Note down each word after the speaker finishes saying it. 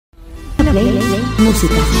Play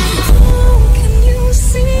Música.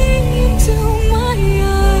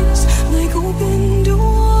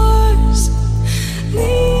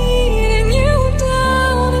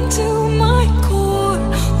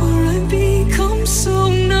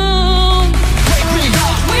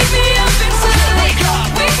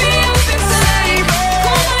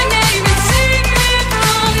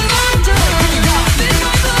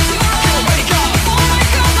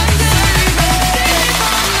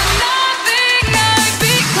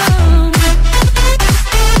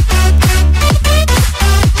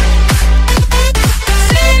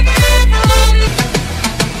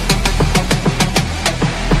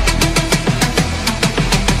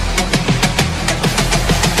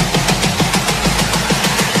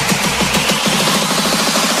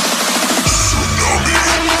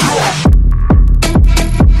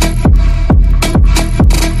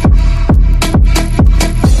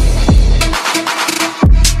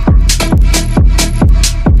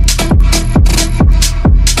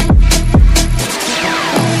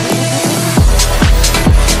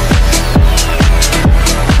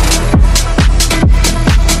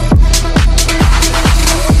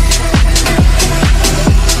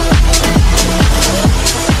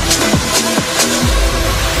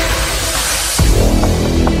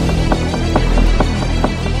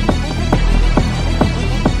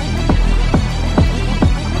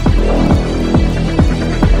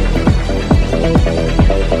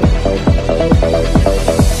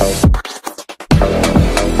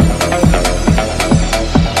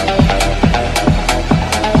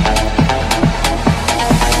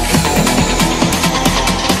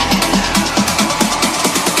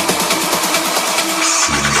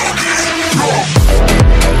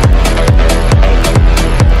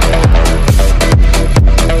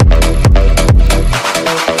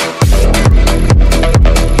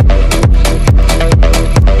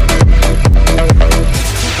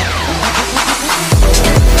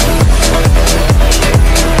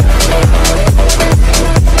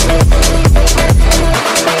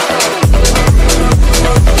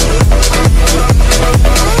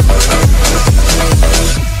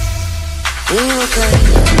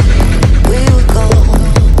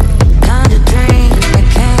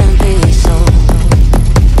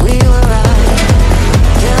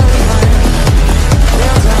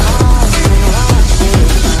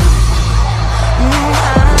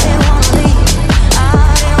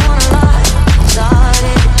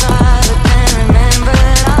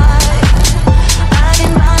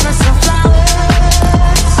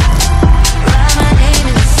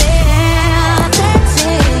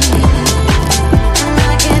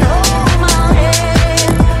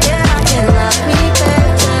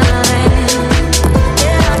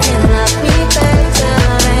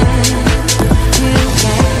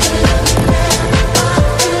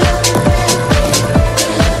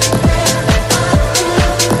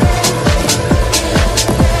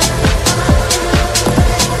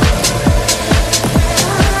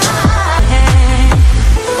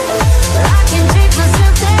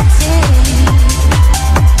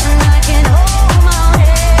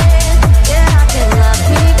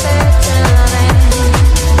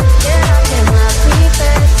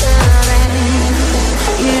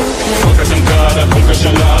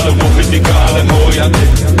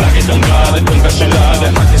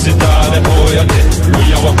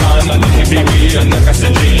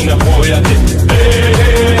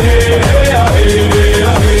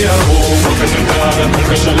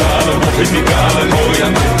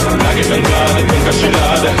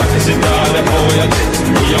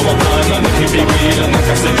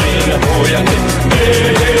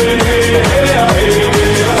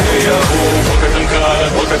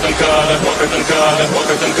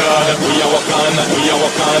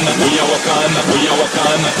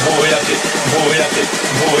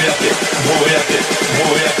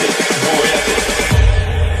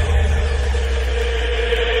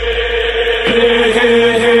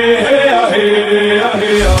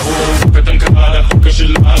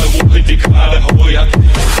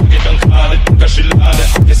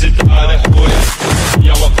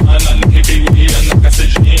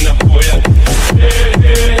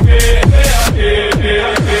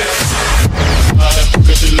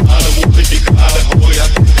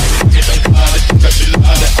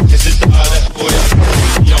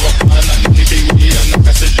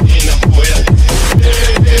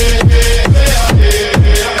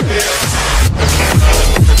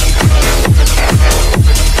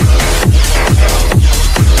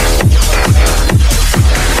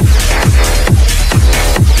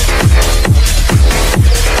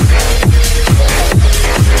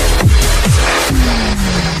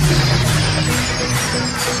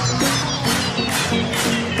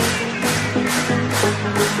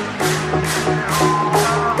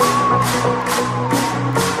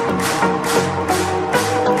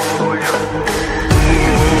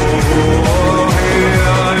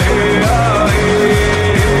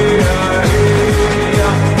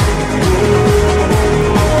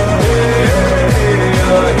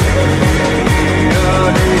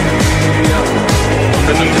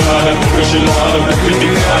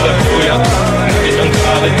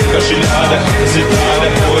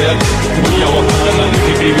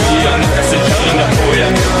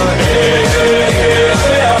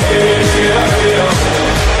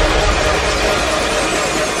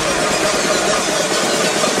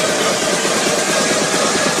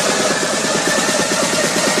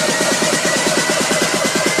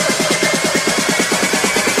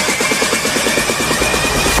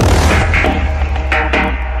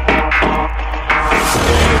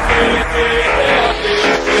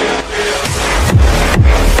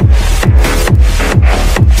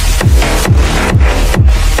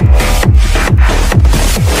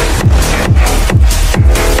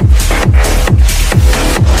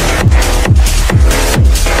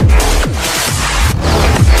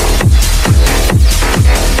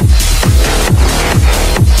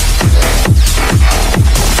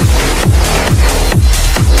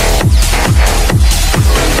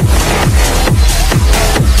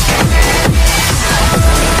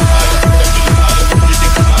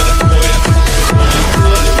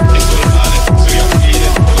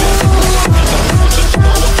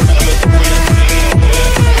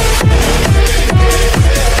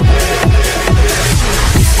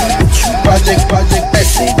 project, that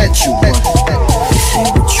ain't that you want. This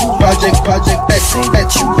ain't what you want. Project, that ain't that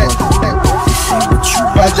you want. This ain't what you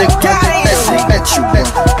want. Project, that ain't that you want.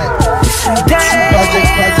 This ain't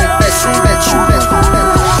what you want.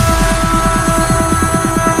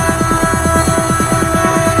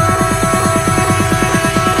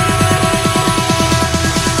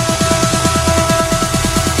 Project,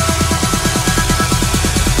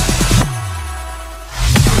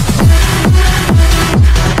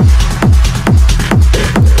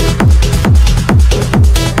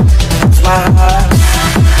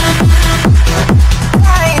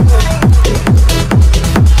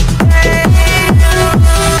 that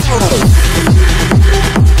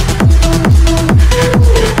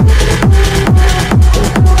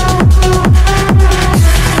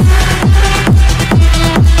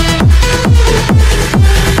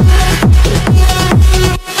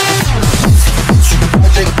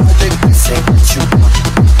that you want.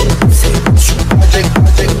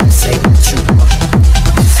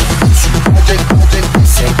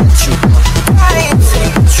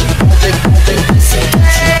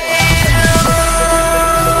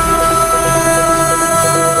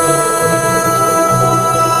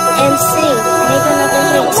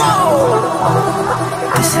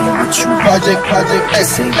 Project,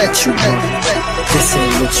 this ain't what you want. This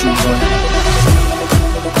ain't what you want.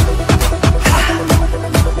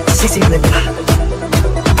 Sexy nigga,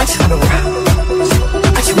 I just wanna rock.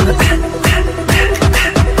 I just wanna rock.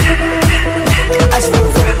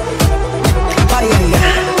 Body out of ya.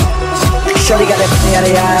 Shorty got that body out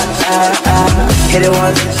of ya. Hit it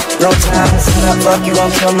once, no time. Sign up, fuck, you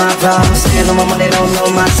gon' kill my vibe. Stand on my money, don't know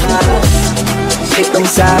my time. Pick them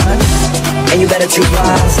sides, and you better treat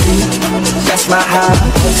wisely. That's my high.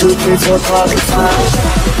 1, 2, 3, 4, 5, 5.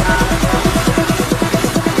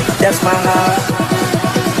 That's my high.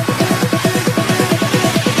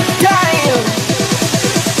 Damn.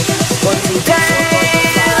 1, 2, 3, 4,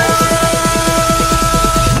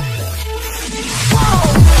 5, 5.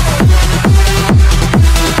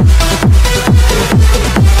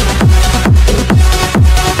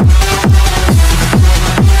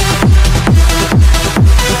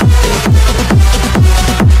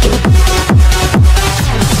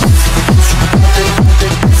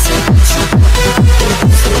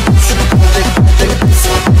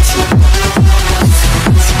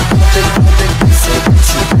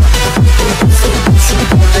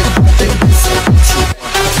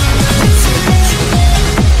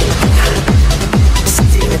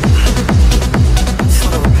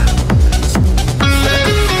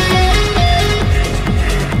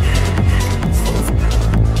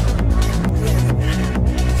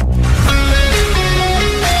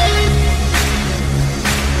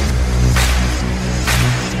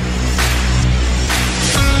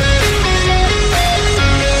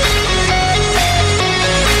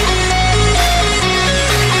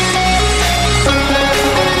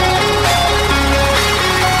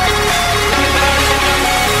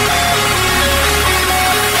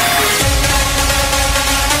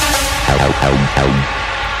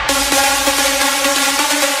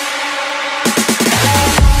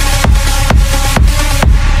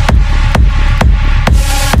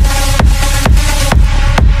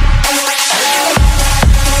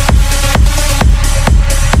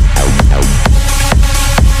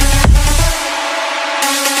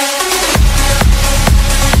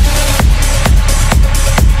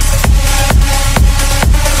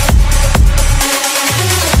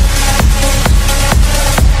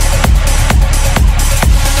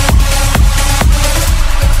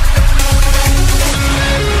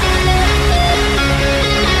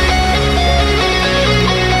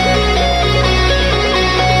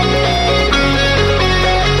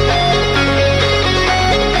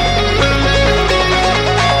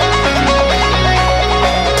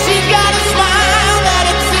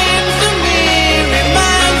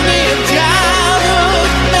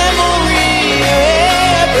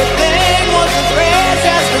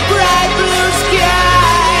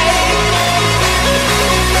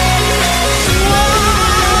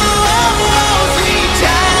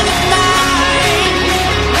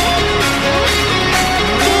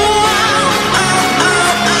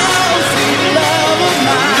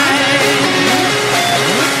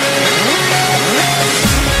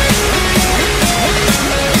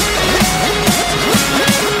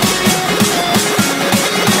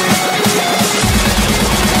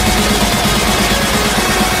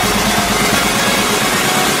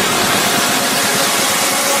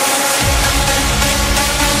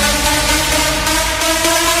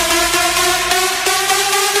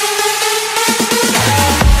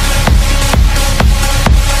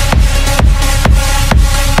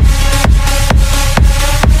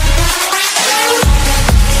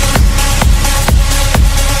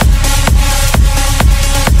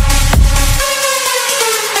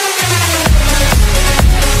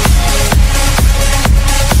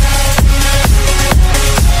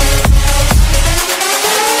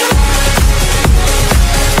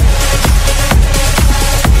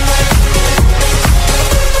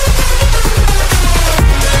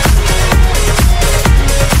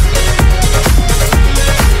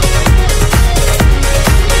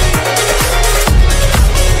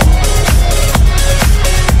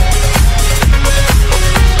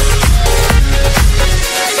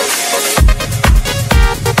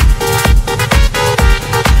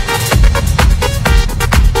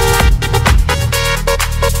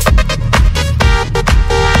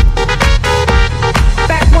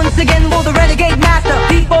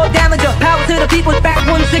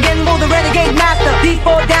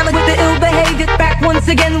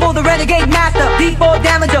 D4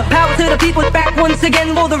 damager, power to the people. Back once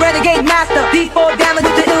again, will the renegade master. D4 damage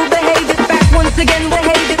with the ill behavior. Back once again,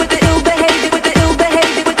 behavior with the ill behavior, with the ill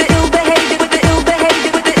behavior, with the ill behavior, with the ill behavior,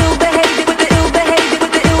 with the ill behavior, with the ill behavior, with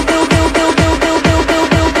the ill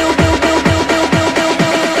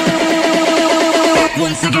back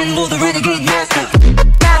once again, will the renegade master.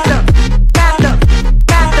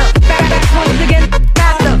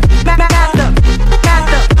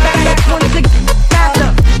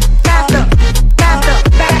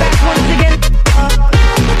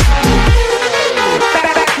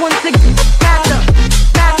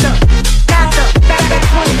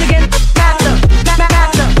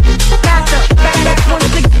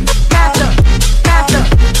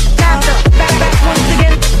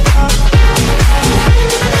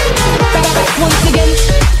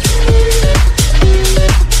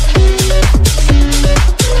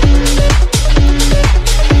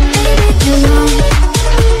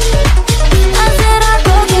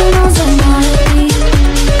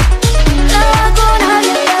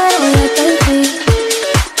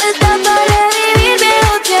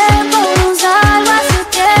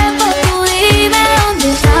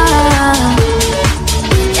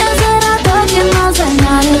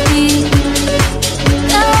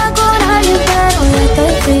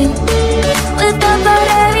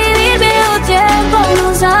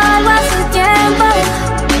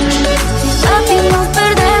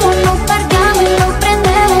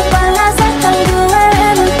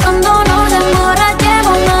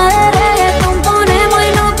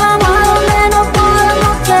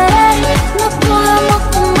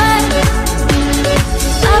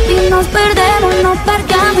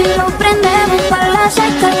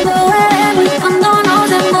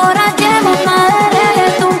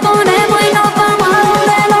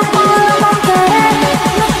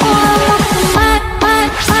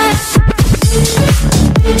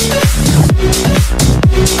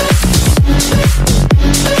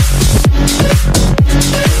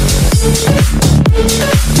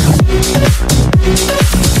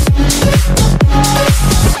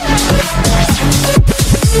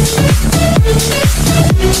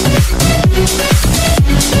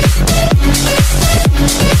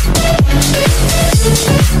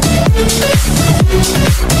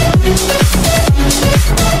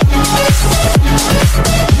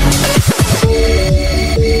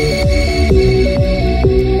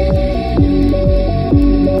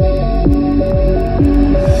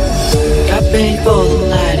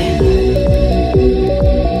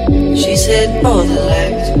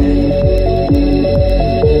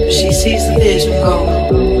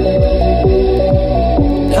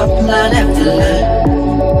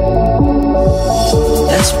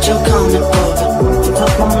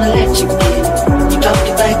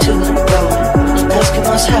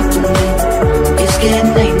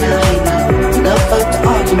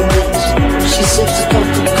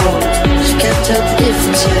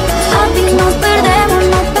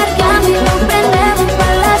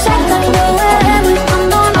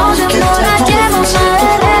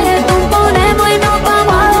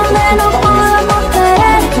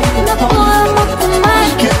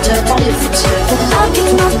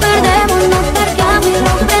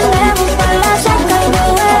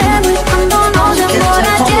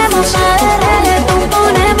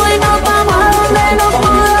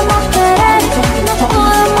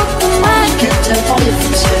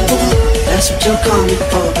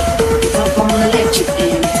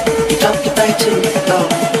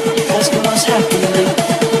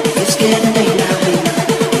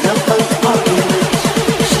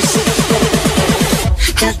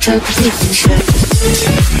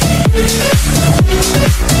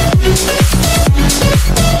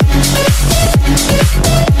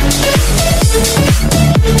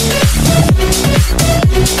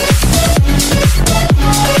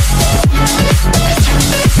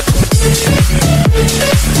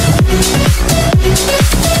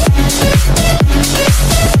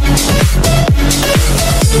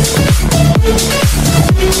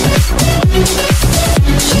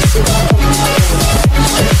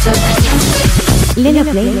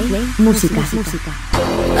 LELOPLAY, música.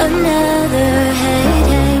 Another head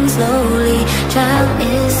hangs slowly, child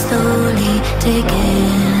is slowly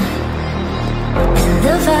taken, and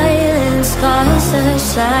the violence caused such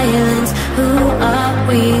silence. Who are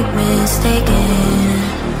we mistaken?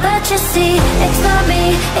 But you see, it's not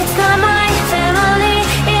me, it's not my family.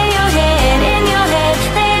 In your head,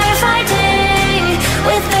 they are fighting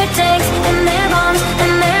with their tanks and their bombs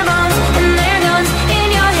and their bombs and their guns. In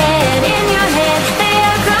your head, they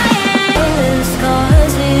are crying. Violence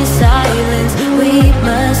causes silence. We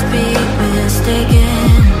must be mistaken.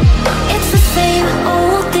 It's the same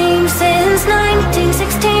old theme since 9/11.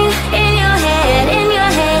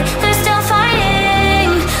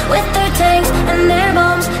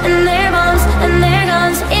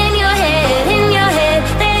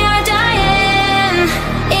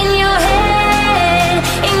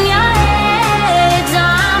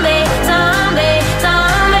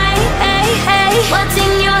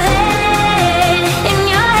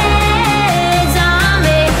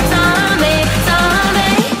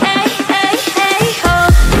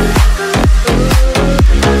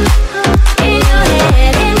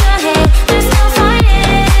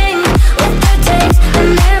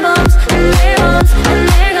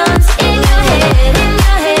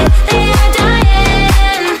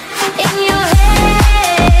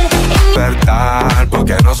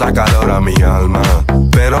 causa calor a mi alma.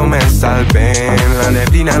 Pero me salvé, en la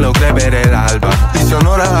neblina logré ver el alba. Dice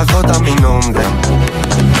honor a la J mi nombre.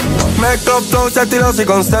 Me copto estilos y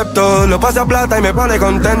conceptos. Lo paso a plata y me pone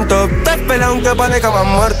contento. Te espera aunque parezca más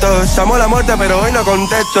muerto. Llamo la muerte pero hoy no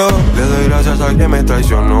contesto. Le doy gracias a quien me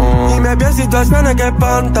traicionó. Y me vi en situaciones que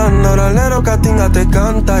espantan. Ahora el héroe Catinga te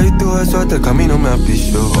canta. Y tú eso este camino me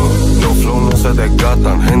apichó. Los flow no se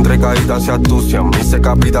desgastan. Entre caídas se astucian. Me hice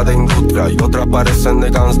capita de industria. Y otras parecen de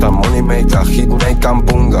gangsta. Money maker, hit maker,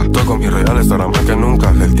 punga. Estoy con mis reales ahora más que nunca.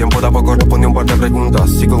 El tiempo tampoco respondió un par de preguntas.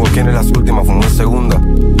 Sigo con quien en las últimas fumo en segunda.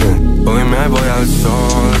 Hoy me voy al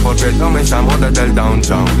sol porque yo me llamo desde el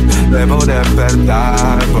downtown. Debo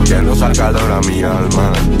despertar porque no sale calor a mi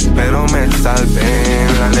alma. Pero me salvé,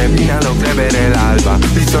 en la neblina logré ver el alba.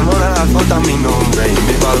 Dice honor a la J mi nombre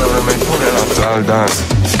y mis valores me cubre las faldas.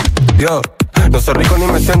 Yo no soy rico ni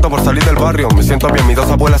me siento por salir del barrio. Me siento bien, mis dos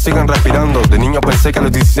abuelas siguen respirando. De niño pensé que a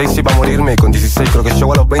los 16 iba a morirme. Y con 16 creo que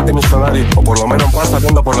llego a los 20 millonario. O por lo menos pasa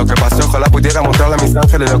viendo por lo que pasé. Ojalá pudiera mostrarle a mis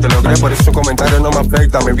ángeles lo que logré. Por eso un comentario no me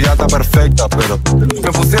afecta, mi vida está perfecta. Pero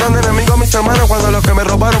me pusieron de enemigo a mis hermanos cuando los que me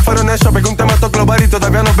robaron fueron ellos. Pegué un tema a global y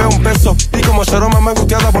todavía no veo un peso. Y como lloró mamá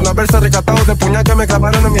angustiada por no haberse rescatado de puñal que me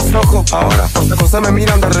clavaron en mis ojos. Ahora José me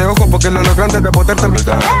miran de reojo porque lo grande de poder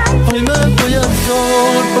terminar. Hoy me voy al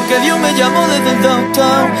sol porque Dios me llamó desde el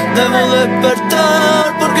downtown. Debo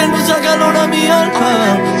despertar porque no se calor a mi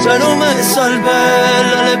alma. Pero me salvé,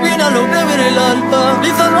 la neblina logré ver el alba.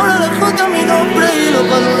 Dice honor a la J mi nombre y los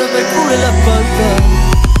valores me cubren la espalda.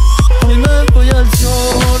 Hoy me voy al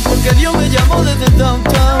sol porque Dios me llamó desde el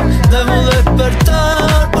downtown. Debo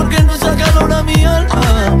despertar porque no se calor a mi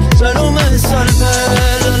alma. Pero me salvé,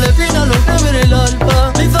 la neblina logré ver el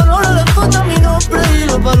alba. Dice honor a la J mi nombre y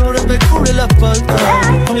los valores me cubren la espalda.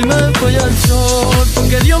 Hoy me voy al sol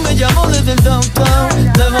porque Dios me llamó desde el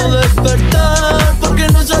downtown. Debo despertar porque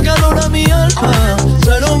no se calor a mi alma.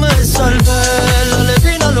 Pero me salvé, la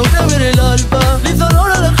neblina logré ver el alba. Dice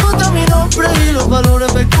honor a la J mi nombre y los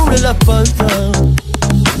valores me cubren la espalda.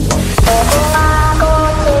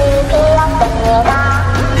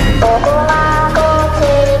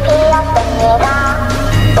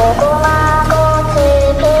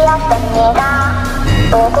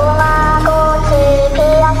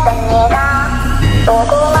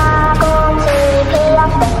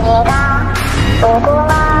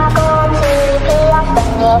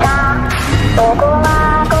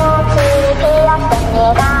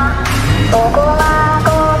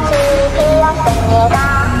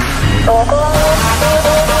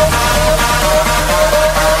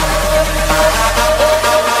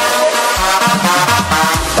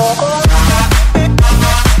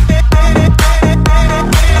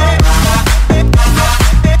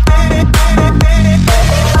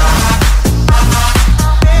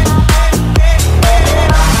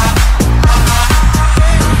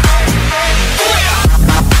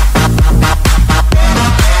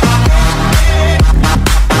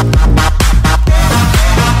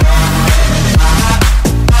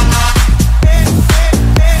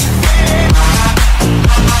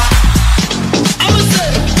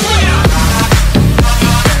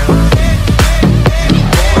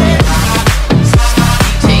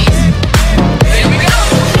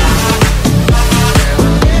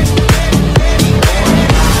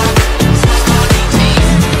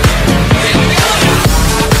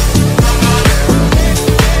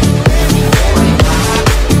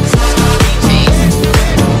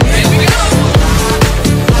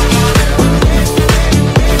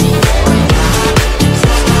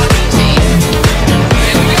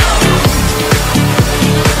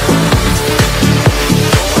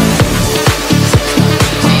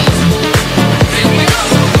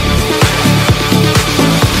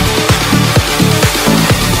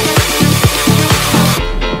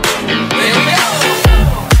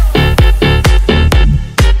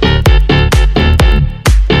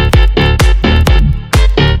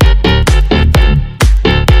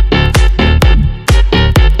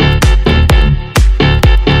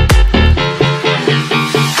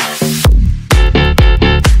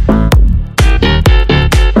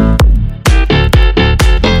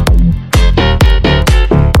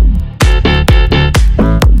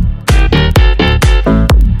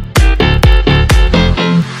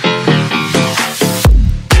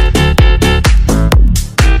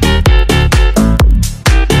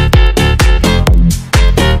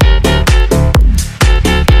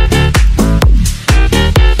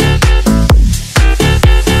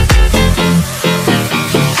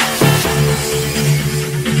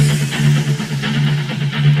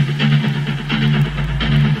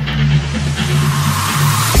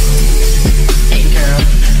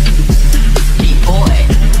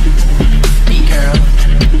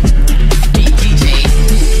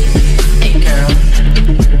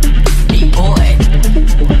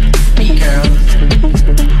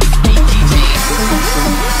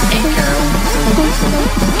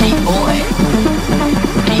 Hey boy,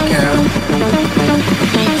 hey girl,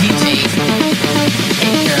 hey DJ,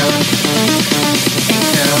 hey girl, hey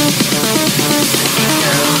girl, hey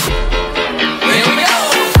girl. Here we go.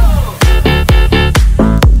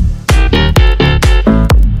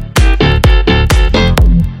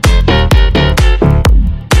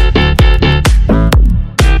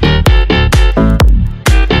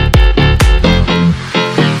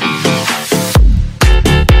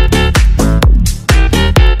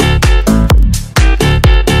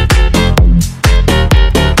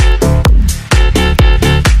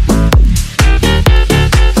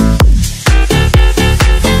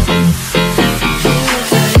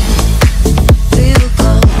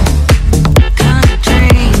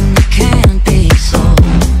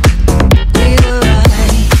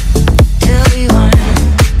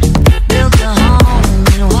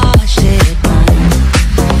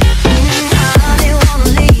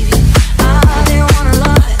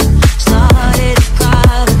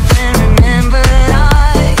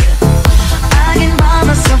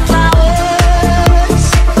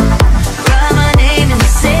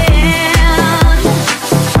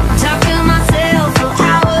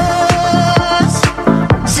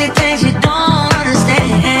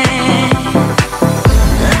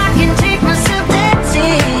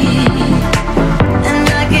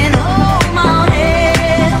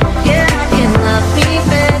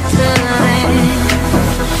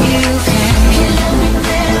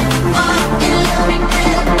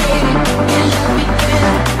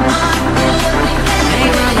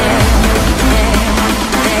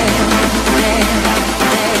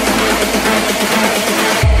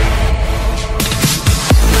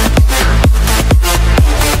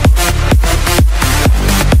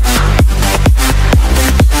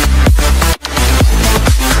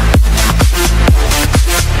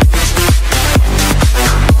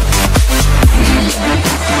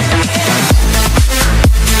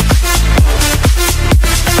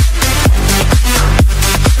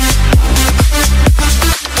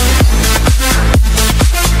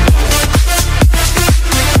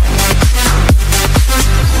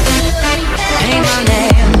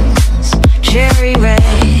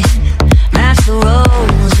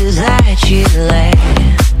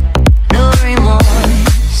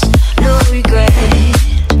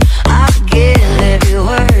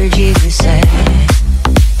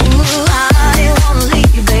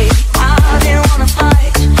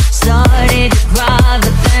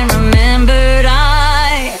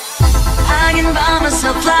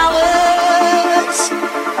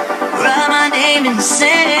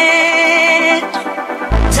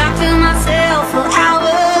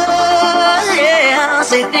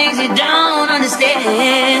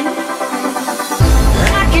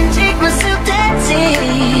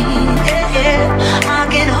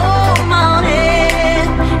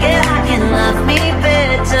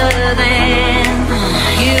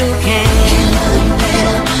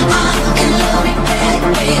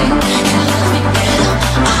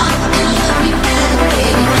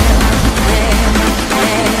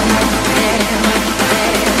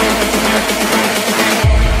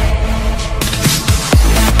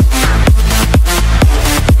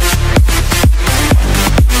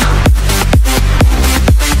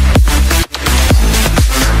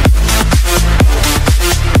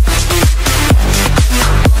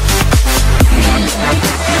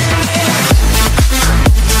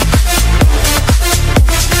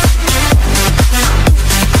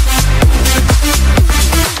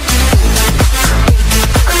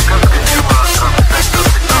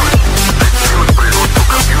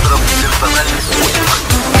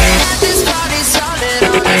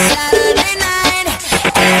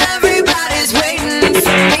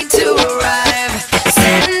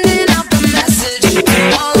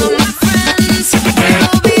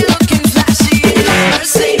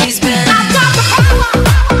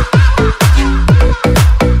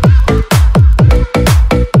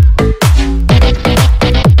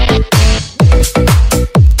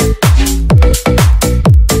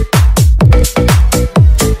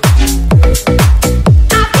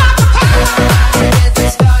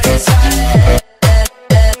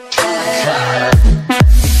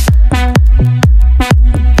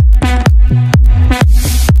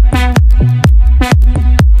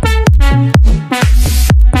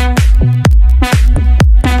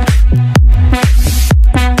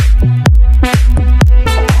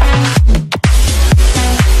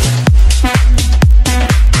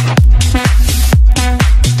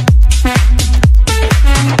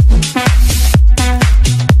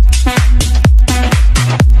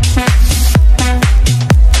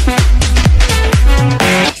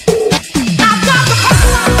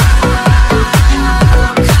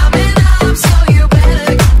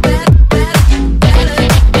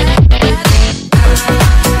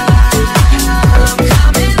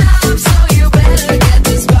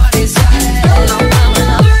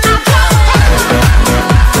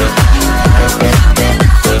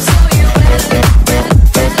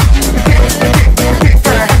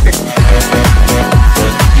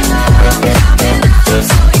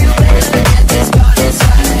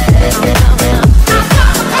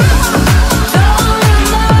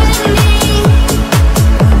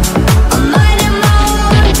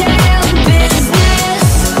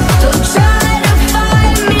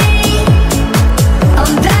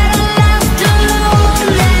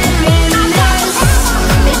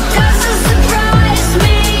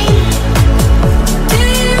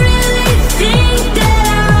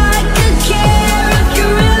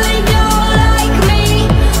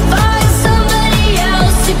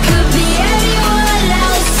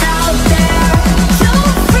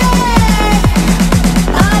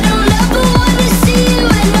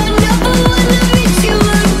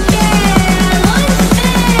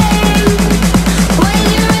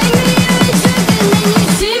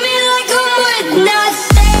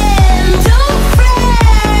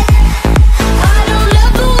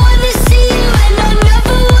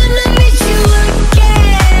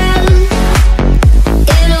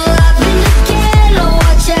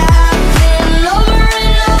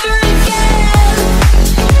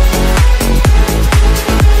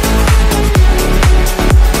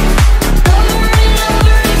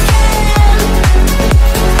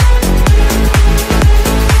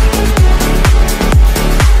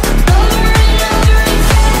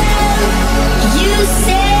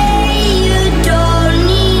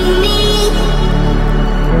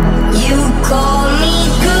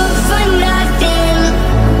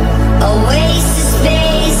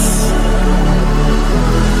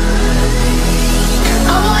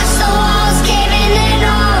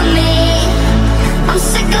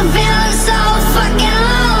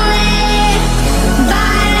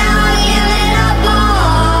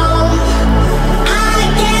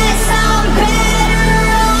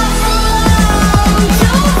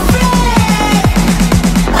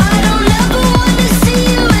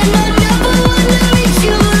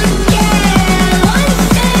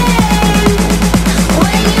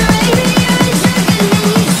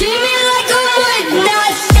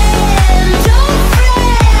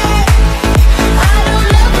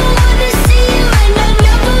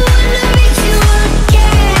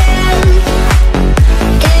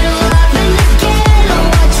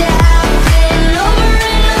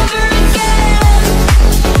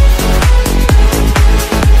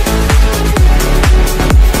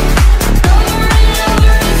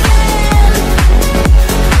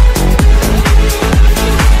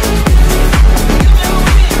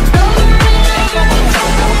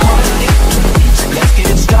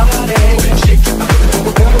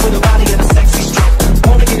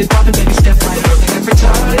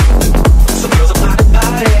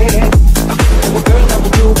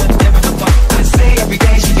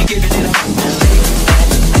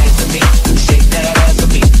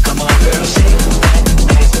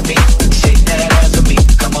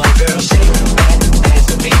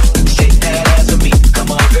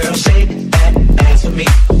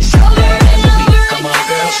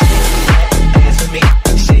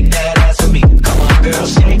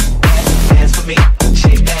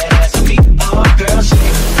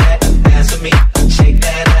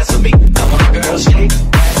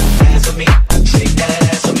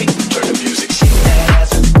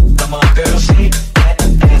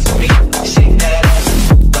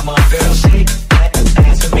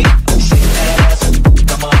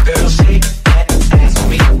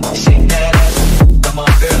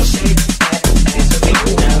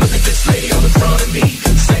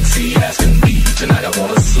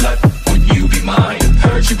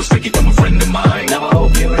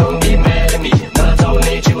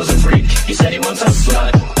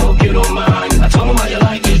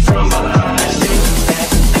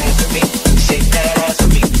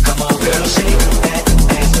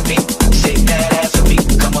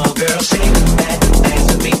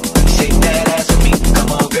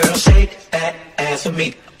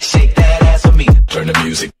 Turn the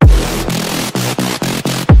music.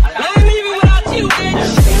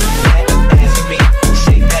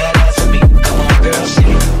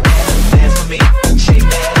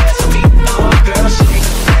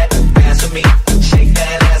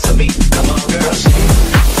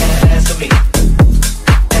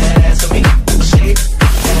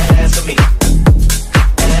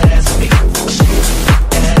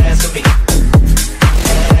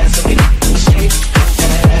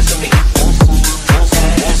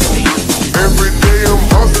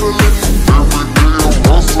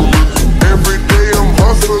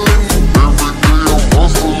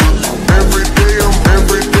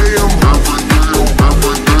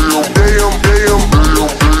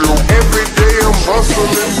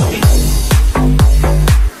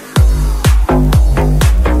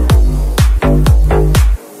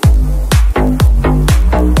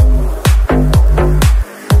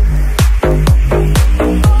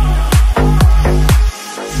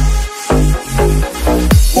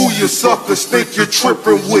 Suckers think you're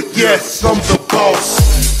tripping with, yes, I'm the boss.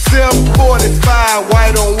 745,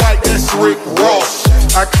 white on white, that's Rick Ross.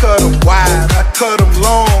 I cut them wide, I cut them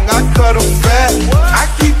long, I cut them fat. I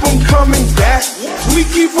keep them coming back, we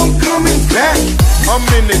keep them coming back. I'm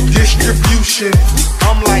in the distribution,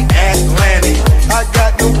 I'm like Atlantic. I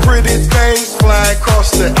got them pretty things flying across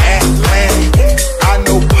the Atlantic. I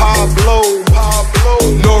know Pablo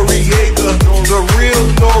Noriega, the real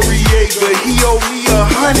Noriega. He owe me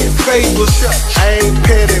 100 favors. I ain't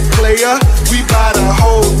petty player, we buy the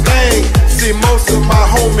whole thing. See, most of my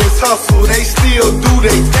homies hustle, they still do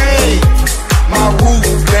their thing. My roof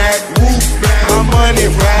back, my money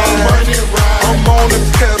ride. I'm on the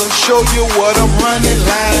pedal, show you what I'm running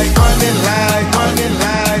like. Running like, running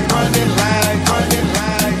like, running like, running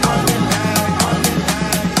like, running like, running like.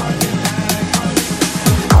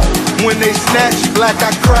 When they snatch black,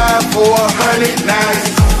 I cry for 100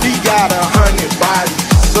 nights. He got 100 bodies,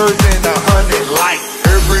 serving 100 life.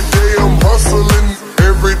 Every day I'm hustling,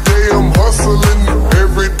 every day I'm hustling,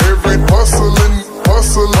 every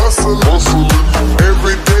hustling, hustling.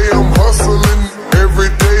 Every day I'm hustling, every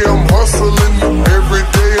day I'm hustling, every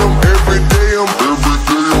day I'm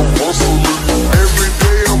hustling, every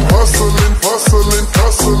day I'm hustling, hustling,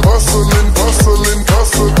 hustling, hustling, hustling,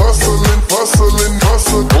 hustling, hustling,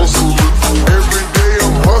 hustling, hustling. Every day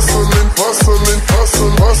I'm hustling, hustling,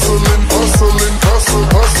 hustling, hustling, hustling, hustling,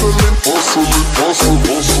 hustling,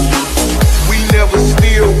 hustling. We never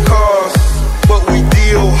steal cars, but we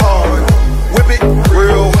deal hard. Whip it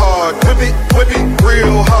real hard, whip it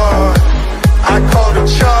real hard. I call the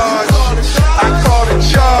charge, I call the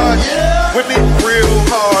charge. Whip it real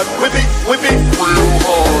hard, whip it real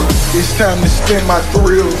hard. It's time to spin my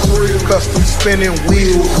thrills, custom spinning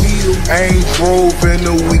wheels. I ain't drove in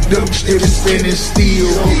a week, them shit is spinning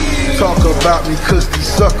still. Talk about me, cause these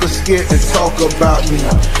suckers scared to talk about me.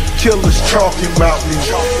 Killers talking about me,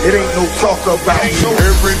 it ain't no talk about me.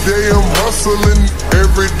 Every day I'm hustling,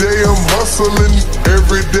 every day I'm hustling,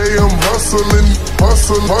 every day I'm hustling,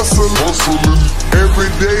 hustling, hustling.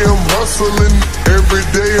 Every day I'm hustling, every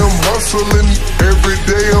day I'm hustling, every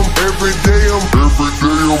day I'm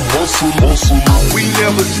hustling. We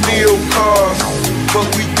never steal cars, but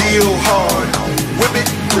we deal hard. Whip it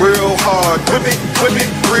real hard, whip it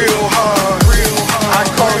real hard. I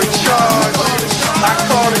call the charge, I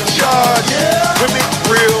call the charge. Whip it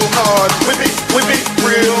real hard, whip it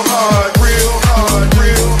real hard, real hard,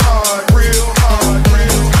 real hard, real hard,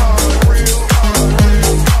 real hard, real hard,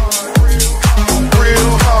 real hard, real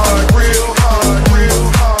hard, real hard, real hard, real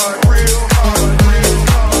hard, real hard.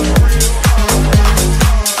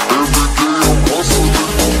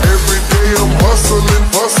 Every day I'm hustling,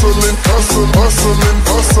 hustling, hustling, hustling,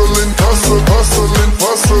 hustling, hustling, hustling,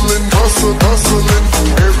 hustling, hustling, hustling.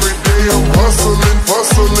 Every day I'm hustling,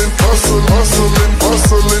 hustling, hustling, hustling,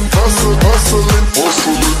 hustling, hustling, hustling,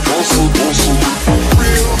 hustling, hustling, hustling.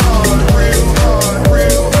 Real hard, real hard,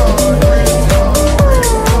 real hard, real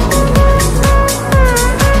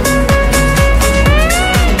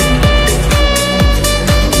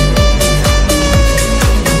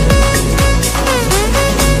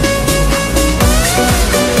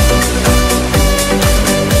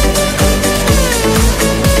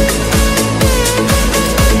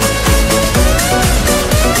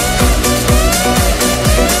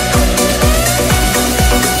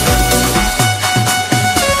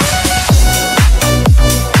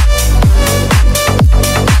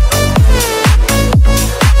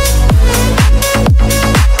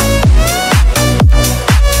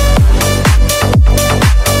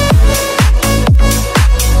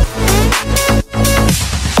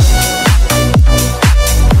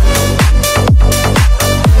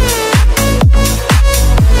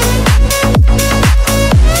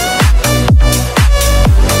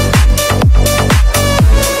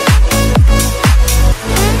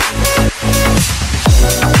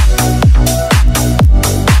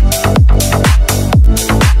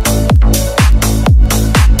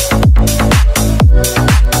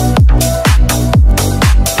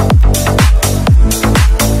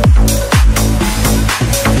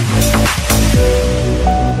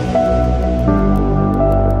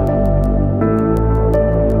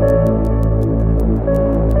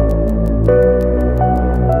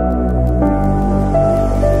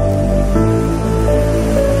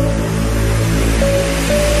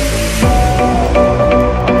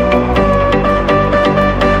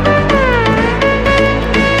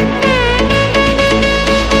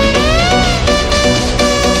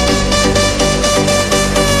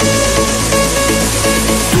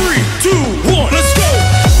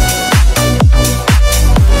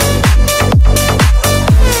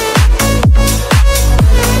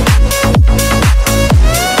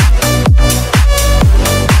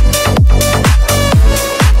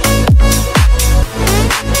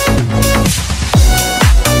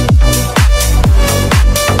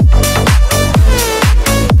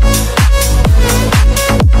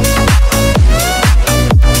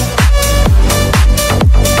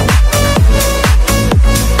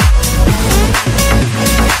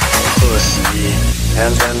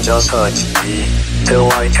Push me till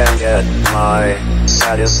I can get my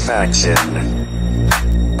satisfaction.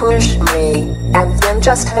 Push me and then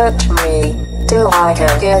just hurt me till I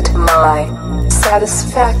can get my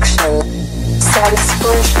satisfaction.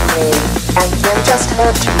 Push me and then just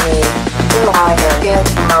hurt me till I can get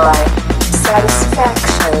my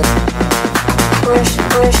satisfaction. Push,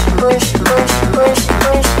 push, push, push, push,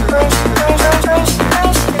 push, push, push, push,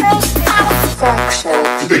 push, push, satisfaction.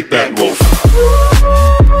 Take that, Wolf.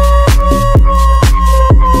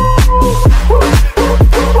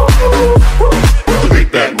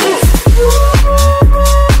 Take that, Wolf.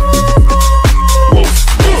 Wolf, Wolf.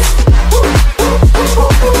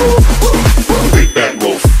 Take that,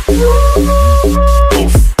 Wolf.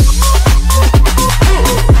 Wolf.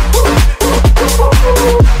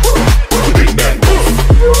 Take that, Wolf.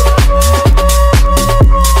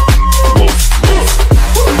 Wolf,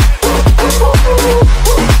 Wolf.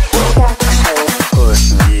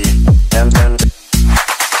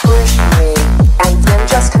 Push me and then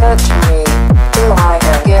just hurt me till I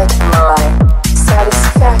can get my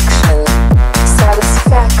satisfaction.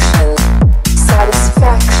 Satisfaction.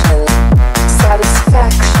 Satisfaction.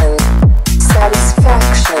 Satisfaction.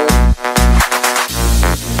 Satisfaction.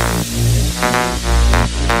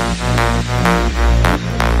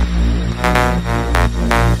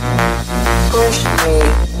 Push me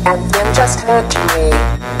and then just hurt me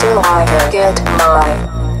till I can get my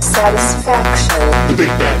satisfaction.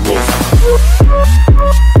 Take that, Wolf.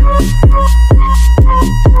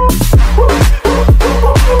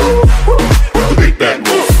 Take that,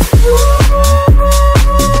 Wolf.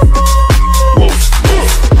 Wolf, Wolf.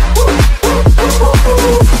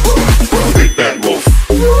 Take that, Wolf. Wolf. Take that, Wolf.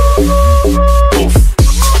 Wolf, Wolf.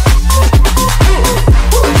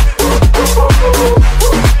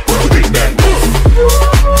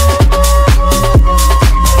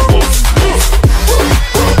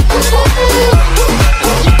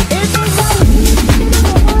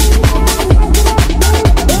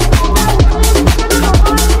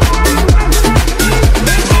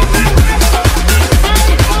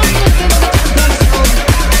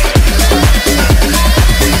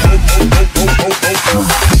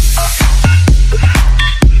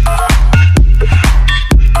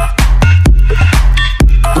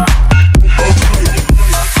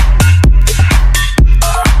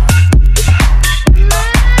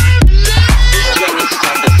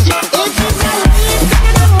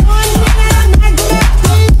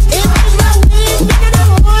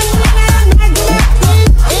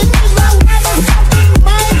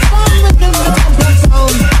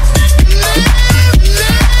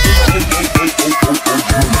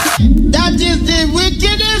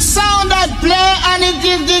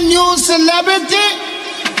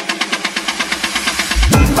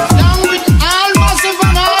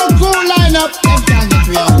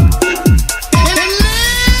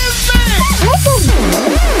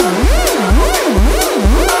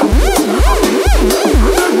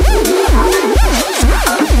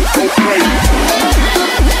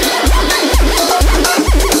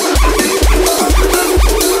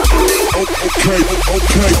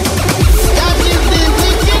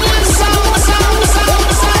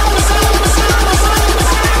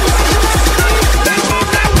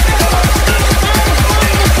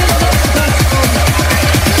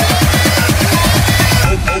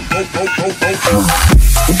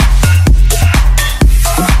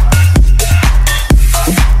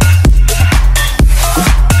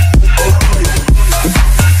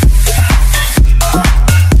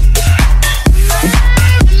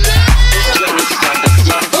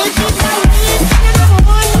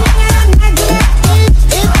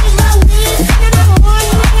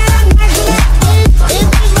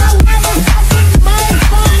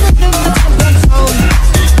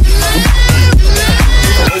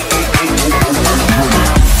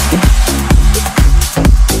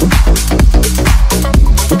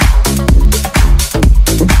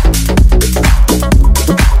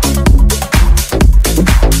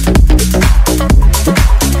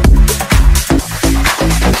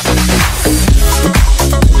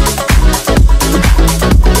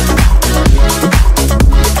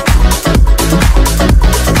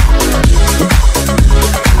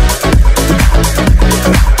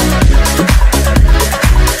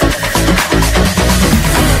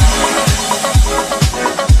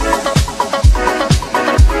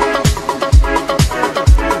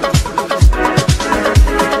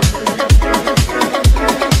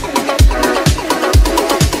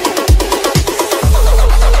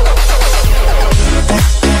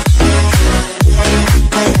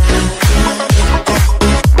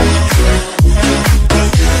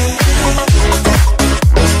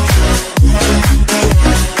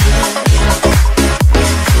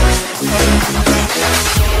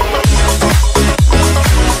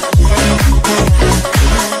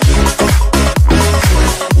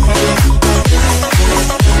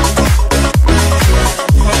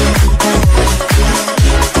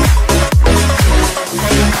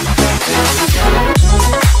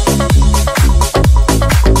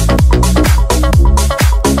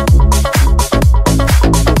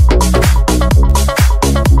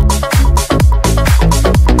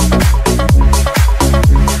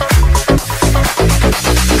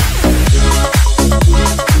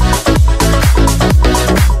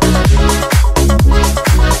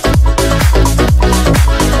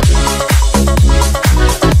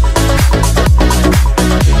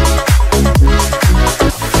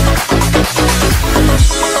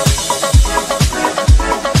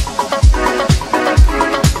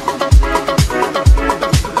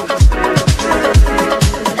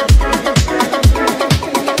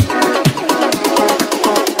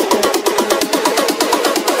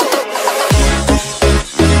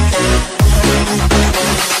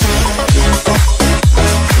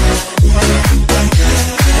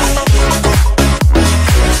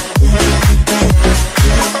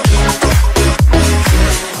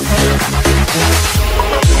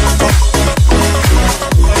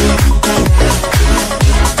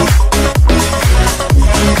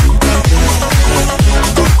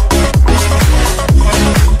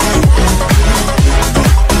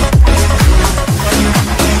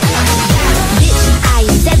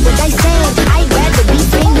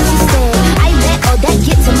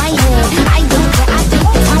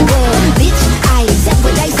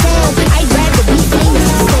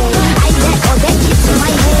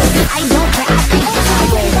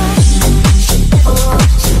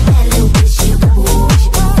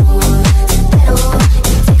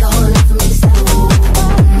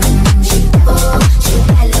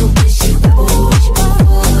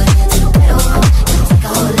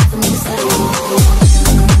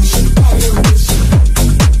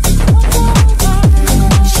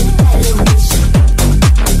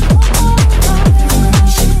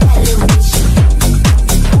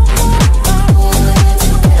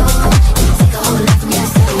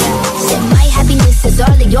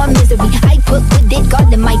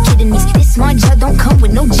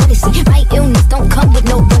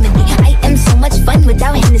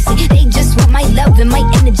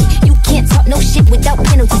 shit without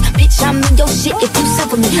penalties. Bitch, I'm in your shit if you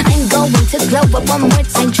suffer me. I'm going to glow up one more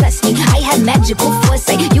time, trust me. I have magical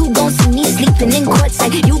foresight. You gon' see me sleeping in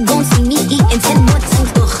courtside. You gon' see me eating 10 more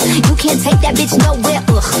times, ugh. You can't take that bitch nowhere,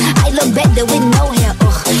 ugh. I look better with no hair,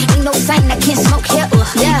 ugh. Ain't no sign I can't smoke hair, ugh.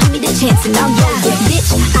 Yeah, give me the chance and I'll go there.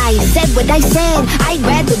 Bitch, I said what I said. I'd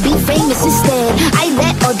rather be famous instead. I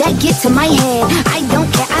let all that get to my head. I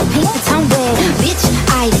don't care, I paint the town red. Bitch,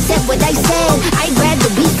 I said what I said. I'd rather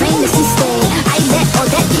be famous instead. I let all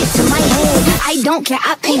that get to my head. I don't care,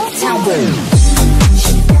 I paint the town red.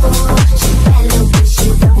 She bad little bitch, she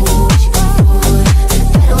bad, she bad,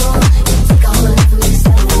 you take a whole lot from me,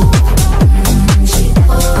 so she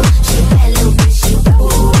bad little bitch, she bad,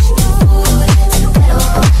 you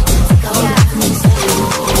take a whole lot from me, so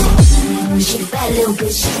she bad little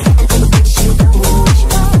bitch, she bad little bitch, she bad,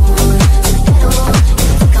 you take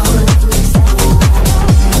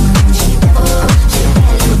a whole lot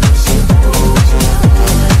from me, so she bad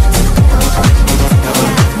little bitch, she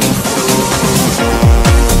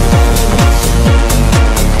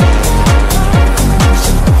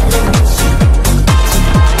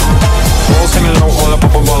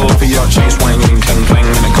chain swinging, clang clang,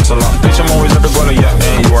 and it costs a lot. Bitch, I'm always at the guala, yeah,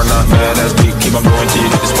 and you are not badass beat. Keep on going till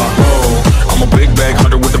you hit the spot. Oh, I'm a big bag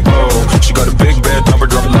hunter with the bow. She got a big bed, number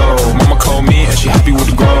drop low. Mama called me and she happy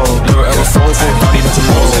with the grow. Never ever fall for a body that's a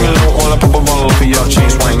low. Singing low while I pop a ball for y'all.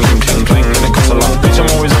 Chain swinging, clang clang, and it costs a lot. Bitch,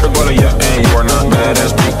 I'm always at the guala, yeah, and you are not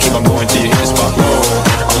badass beat. Keep on going till you hit the spot. Oh,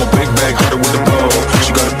 I'm a big bag hunter with the bow.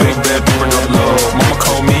 She got a big bed, number drop low. Mama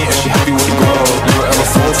called me and she happy with the grow. Never ever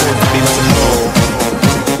fall for a body that's a low.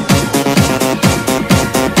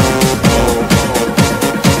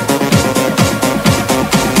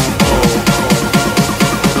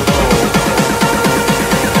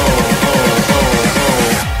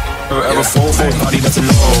 Fall for a body that's a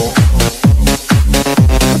no.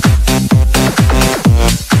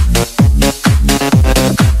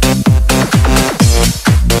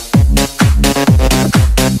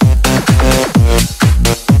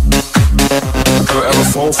 Ever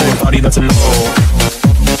fall for a body that's a no.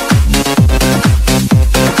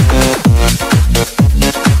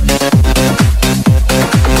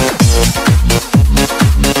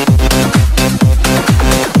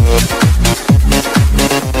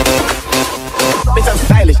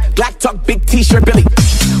 T-shirt Billy,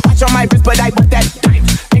 watch on my wrist, but I want that dime.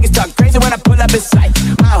 Niggas talk crazy when I pull up in sight.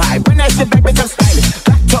 Mile high, bring that shit back, bitch, I'm stylish.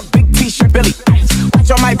 Black talk, big T-shirt Billy,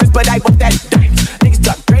 watch on my wrist, but I want that dime. Niggas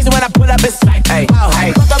talk crazy when I pull up in sight. Hey, mile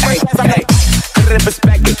high, fuck up, I'm like, put it in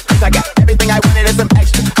perspective. Cause I got everything I wanted and some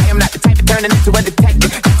extra. I am not the type to turn it into a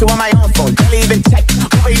detective. Into on my own phone, barely even check.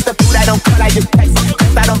 Overuse the food, I don't call, I just text.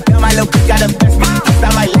 Cause I don't feel my little bitch got a vest. Cause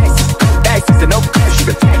I'm my Lexus, no bags, so no cash,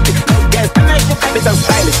 you protected. No gas, bring that shit back, bitch, I'm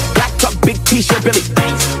stylish. Big T-shirt Billy,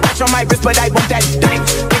 watch on my wrist, but I want that dime.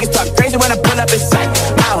 Niggas talk crazy when I pull up in sight.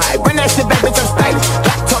 Mile high, run that shit back, bitch, I'm stylish.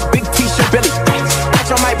 Black talk, big T-shirt Billy,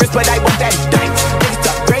 watch on my wrist, but I want that dime. Niggas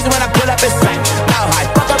talk crazy when I pull up in sight. Mile high,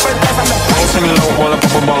 fuck up first class, I'm the price. Singing low while I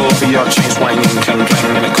pop a ball for y'all. Chain swinging, clang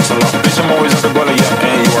clang, and it costs a lot. Bitch, I'm always at the guala, yeah,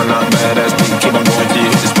 and you are not badass beat. Keep on going till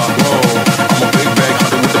you hit the spot. Whoa, I'm a big bag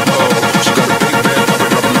hunter with the bow. She got a big bed,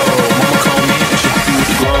 number drop low. Mama called me and she happy with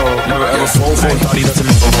the glow. Never ever fall for a body that's a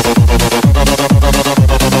no.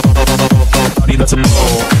 Body that's a no.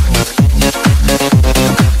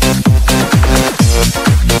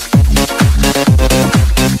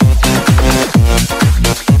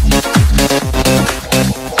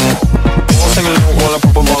 Singing low while I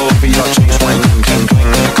pop a ball for y'all. Chain swinging, clang clang,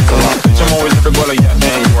 and it costs a lot. Bitch, I'm always at the guala, yeah,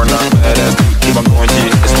 and you are not badass beat. Keep on going till you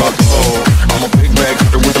hit the spot. Oh, I'm a big bag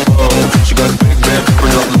hunter with the bow. She got a big bed, number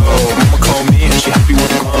drop low. Mama called me and she happy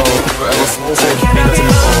with the glow. Never ever fall for a body that's a no.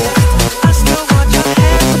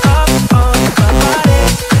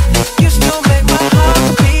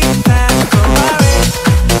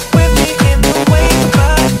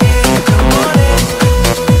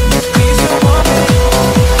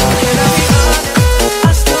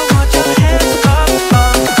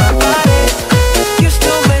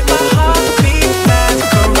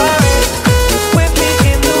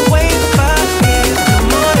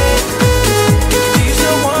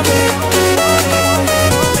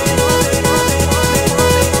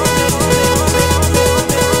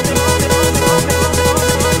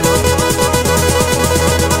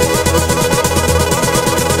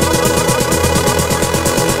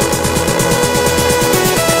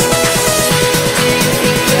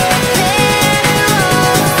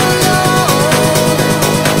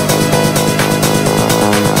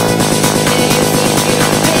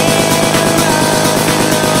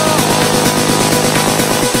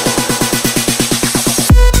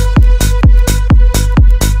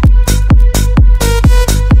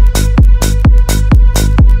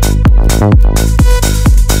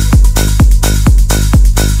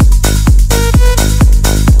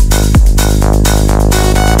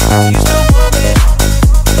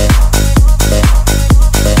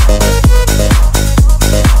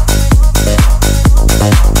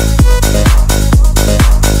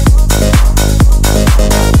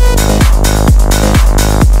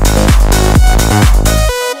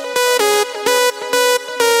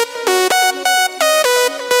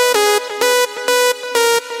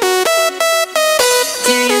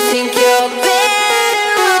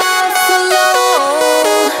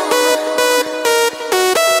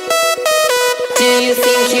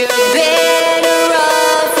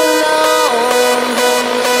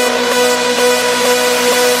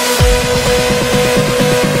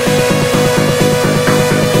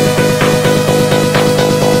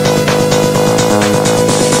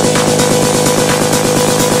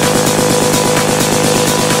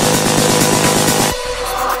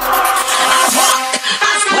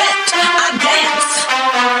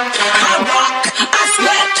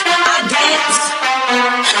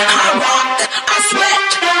 I rock, I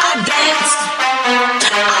sweat, I dance.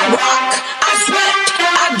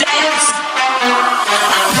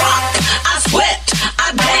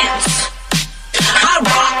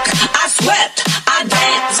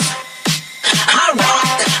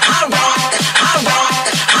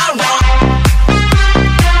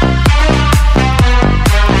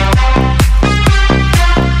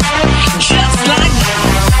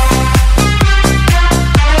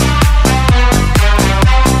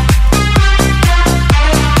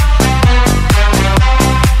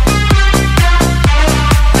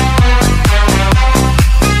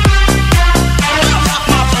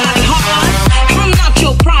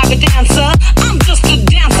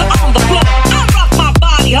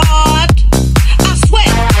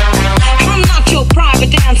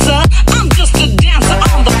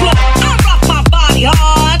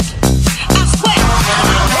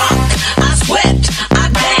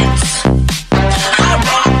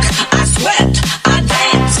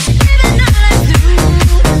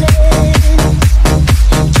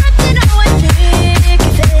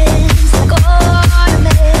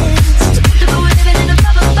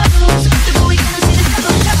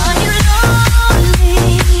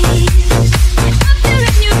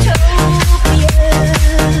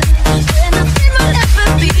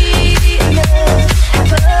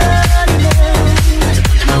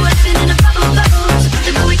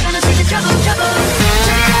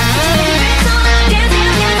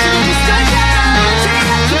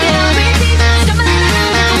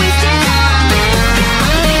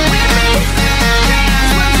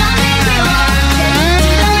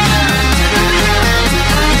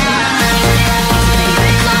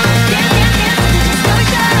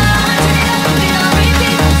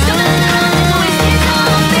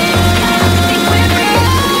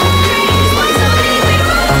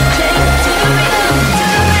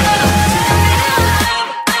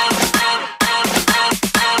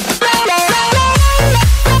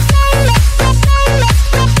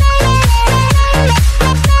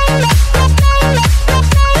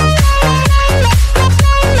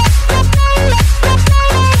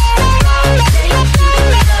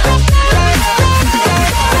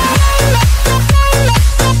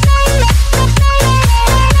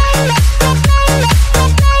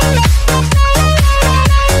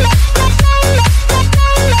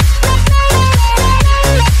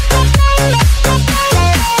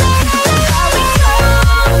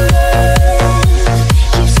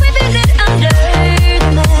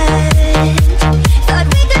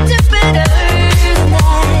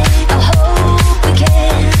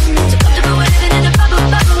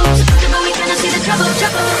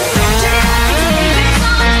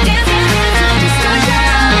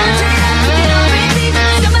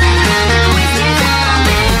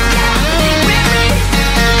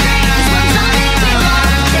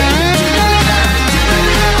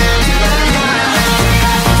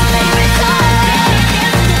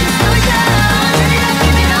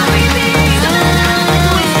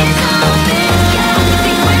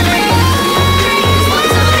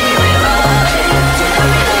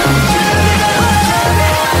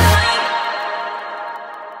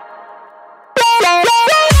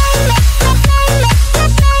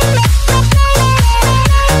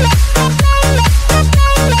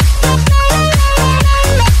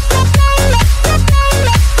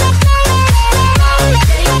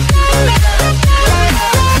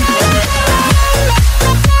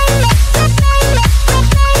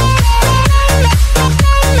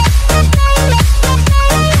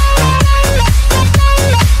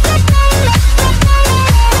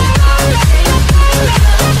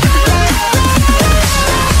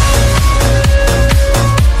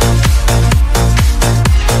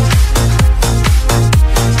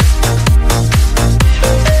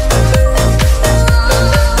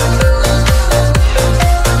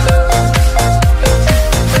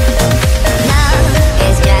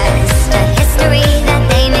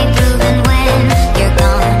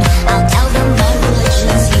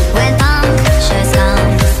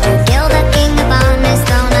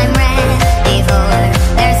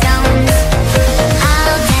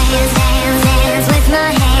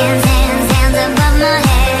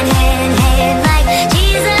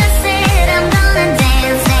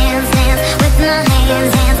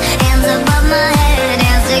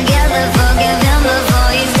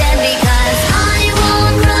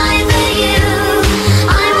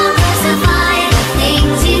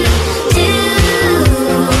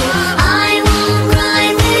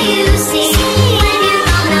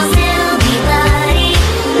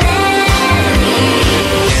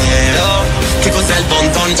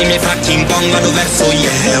 i miei fracchi impongano verso gli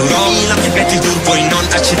euro. Metti il turbo in non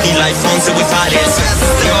accetti l'iPhone se vuoi fare il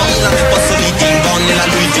serio. Posso lì in bon nella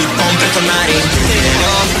Louis Vuitton per tornare intero.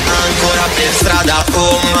 Ancora per strada,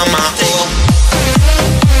 oh mamma, oh.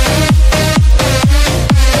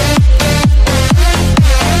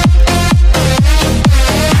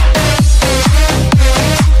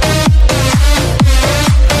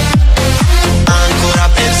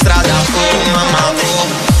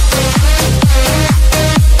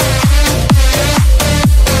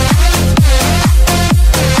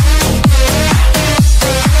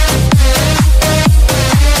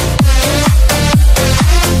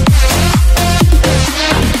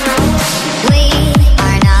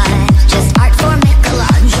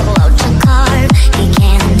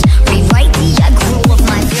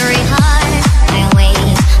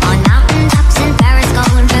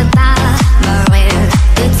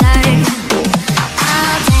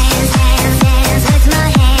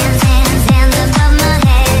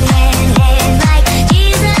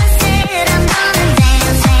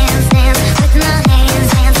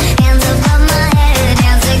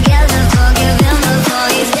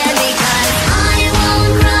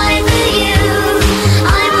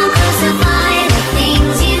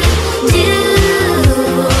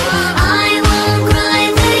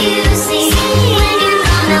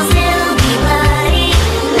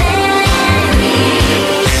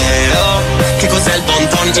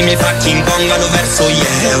 I miei fracchi impongano verso gli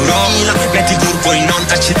euro. Metti il turbo in non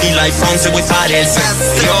accetti l'iPhone se vuoi fare il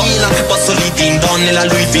serio. Posso lì in don nella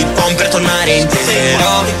Louis Vuitton per tornare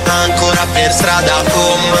intero. Ancora per strada,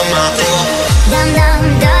 oh mamma, oh. Dum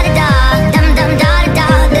dum da da da, dum dum da da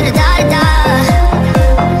da da da da.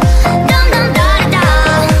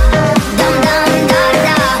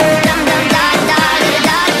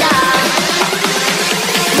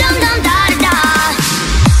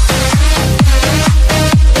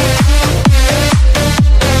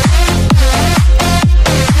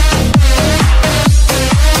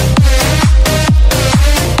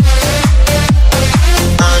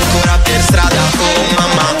 Ancora per strada, oh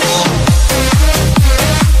mamma, oh.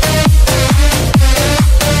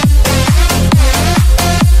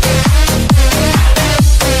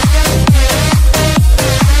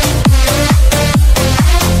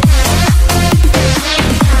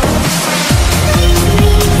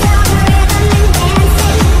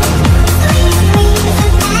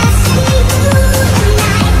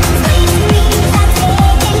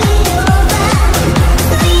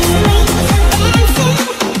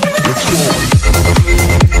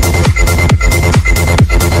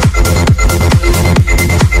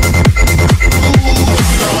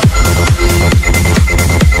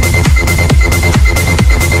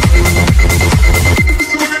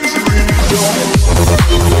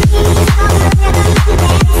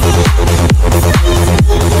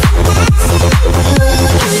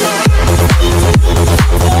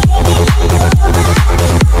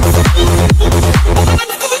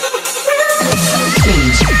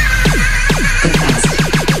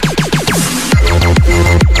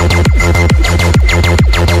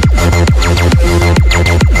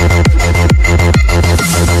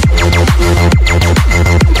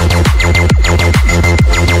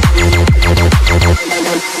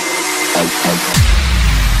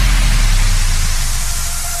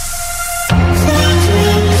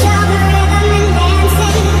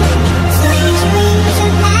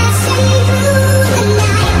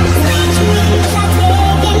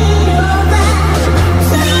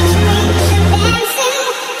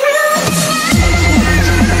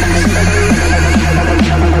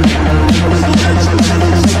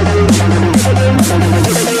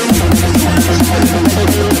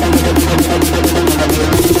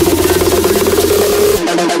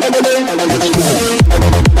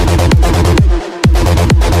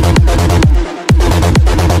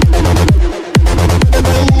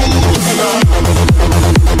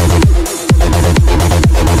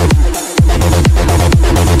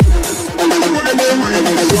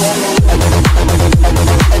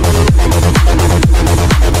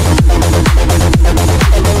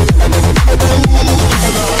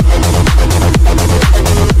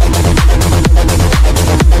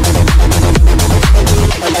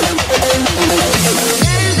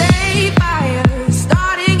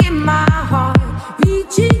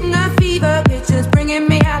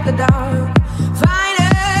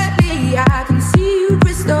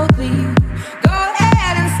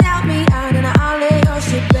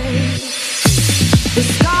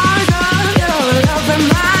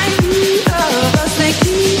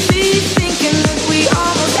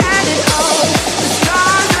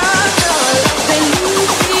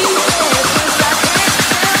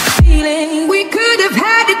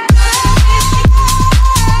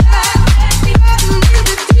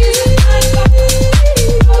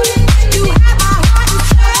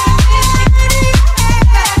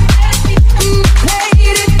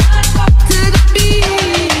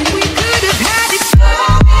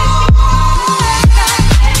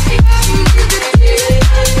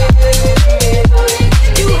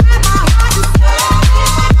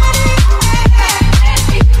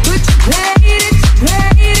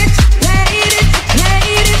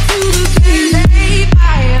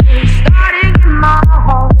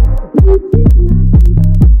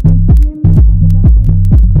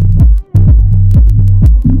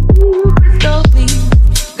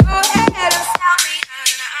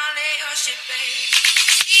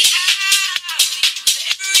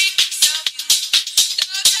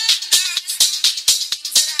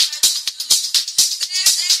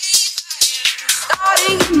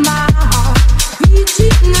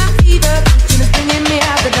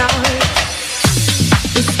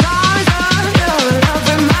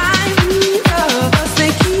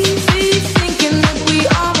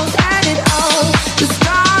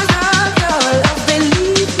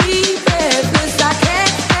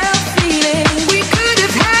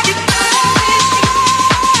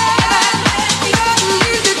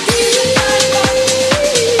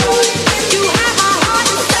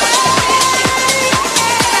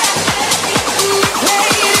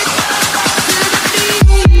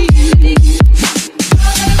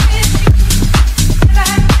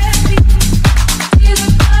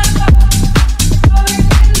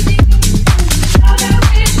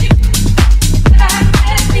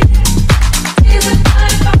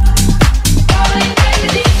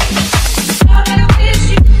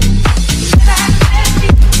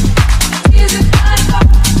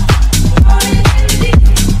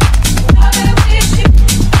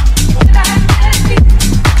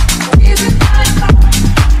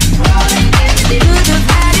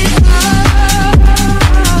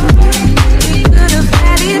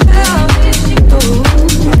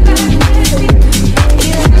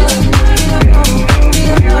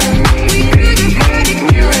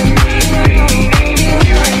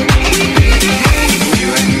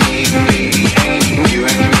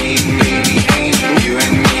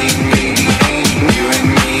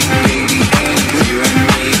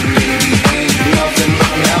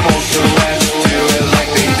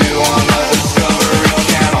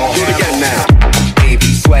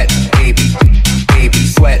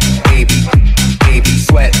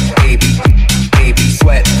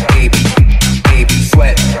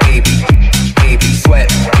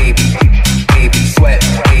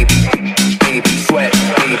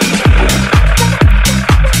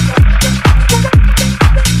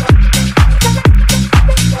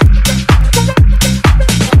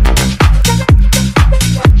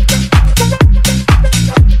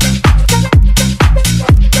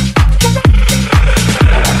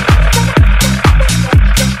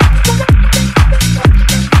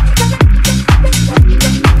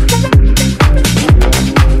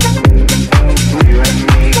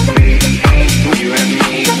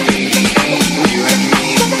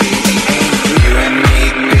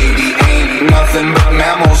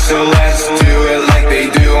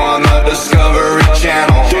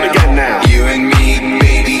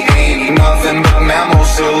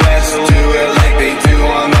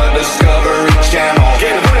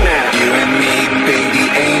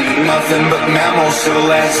 So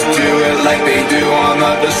let's do it like they do on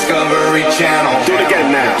the Discovery Channel. Do it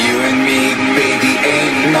again now. You and me, baby,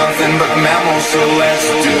 ain't nothing but mammals. So let's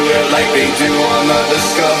do it like they do on the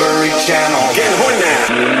Discovery Channel. Get horny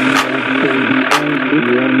now.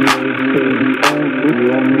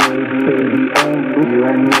 You and me, baby,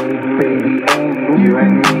 you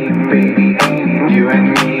and me, baby, you and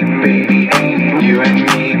me, baby, you and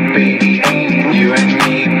me, baby, you and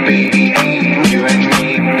me, baby, you and me.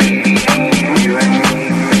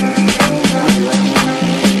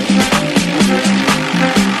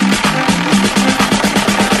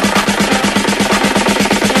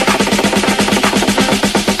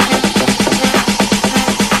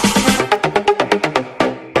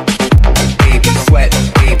 Baby sweat,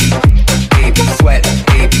 baby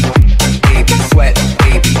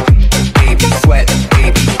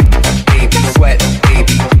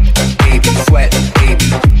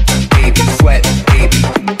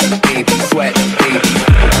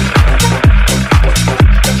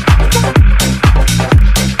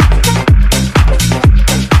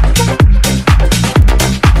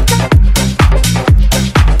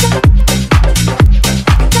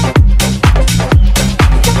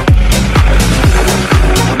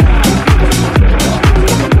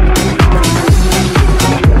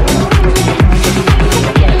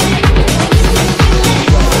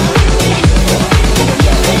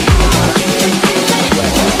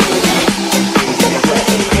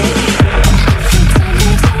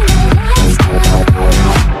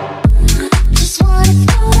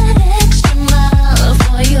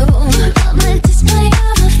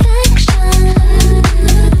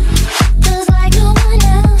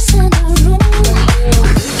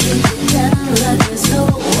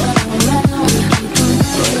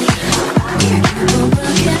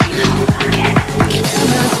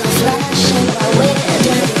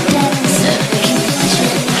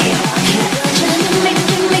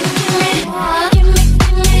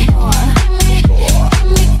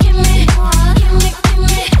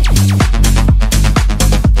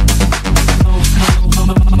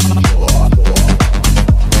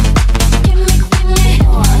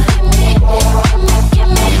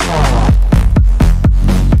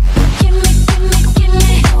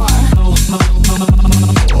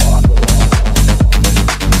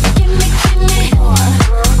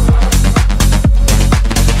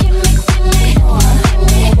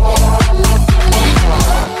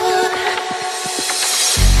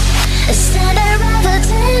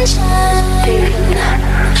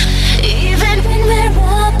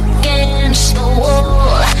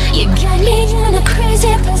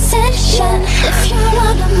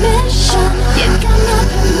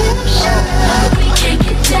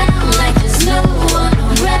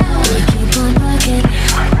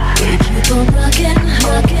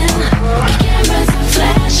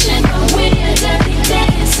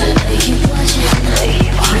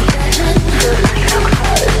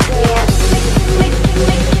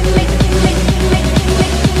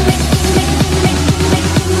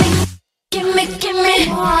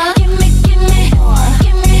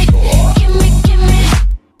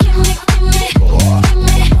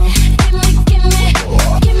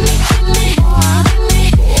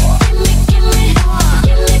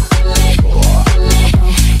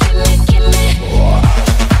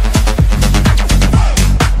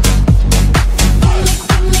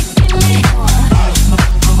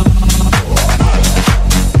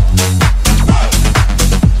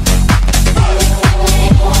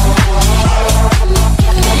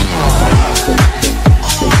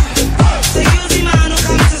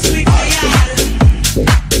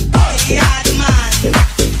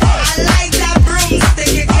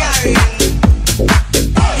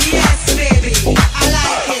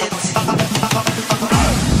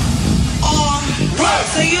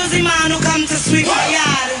use him man who come to sweep my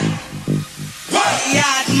yard.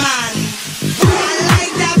 Yard man. I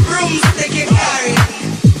like that broomstick you carry.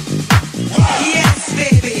 Yes,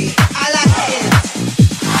 baby, I like it.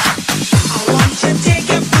 I want you to take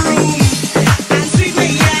your broom and sweep my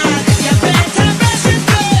yard. You better brush it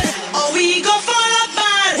good, or we go fall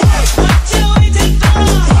apart. What you waiting for?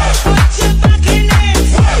 Put your back in it,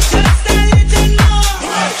 just a little more.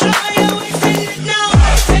 Try your waist in it now.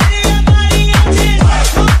 Tell your body out it,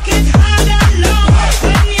 walk it hard and long.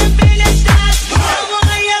 When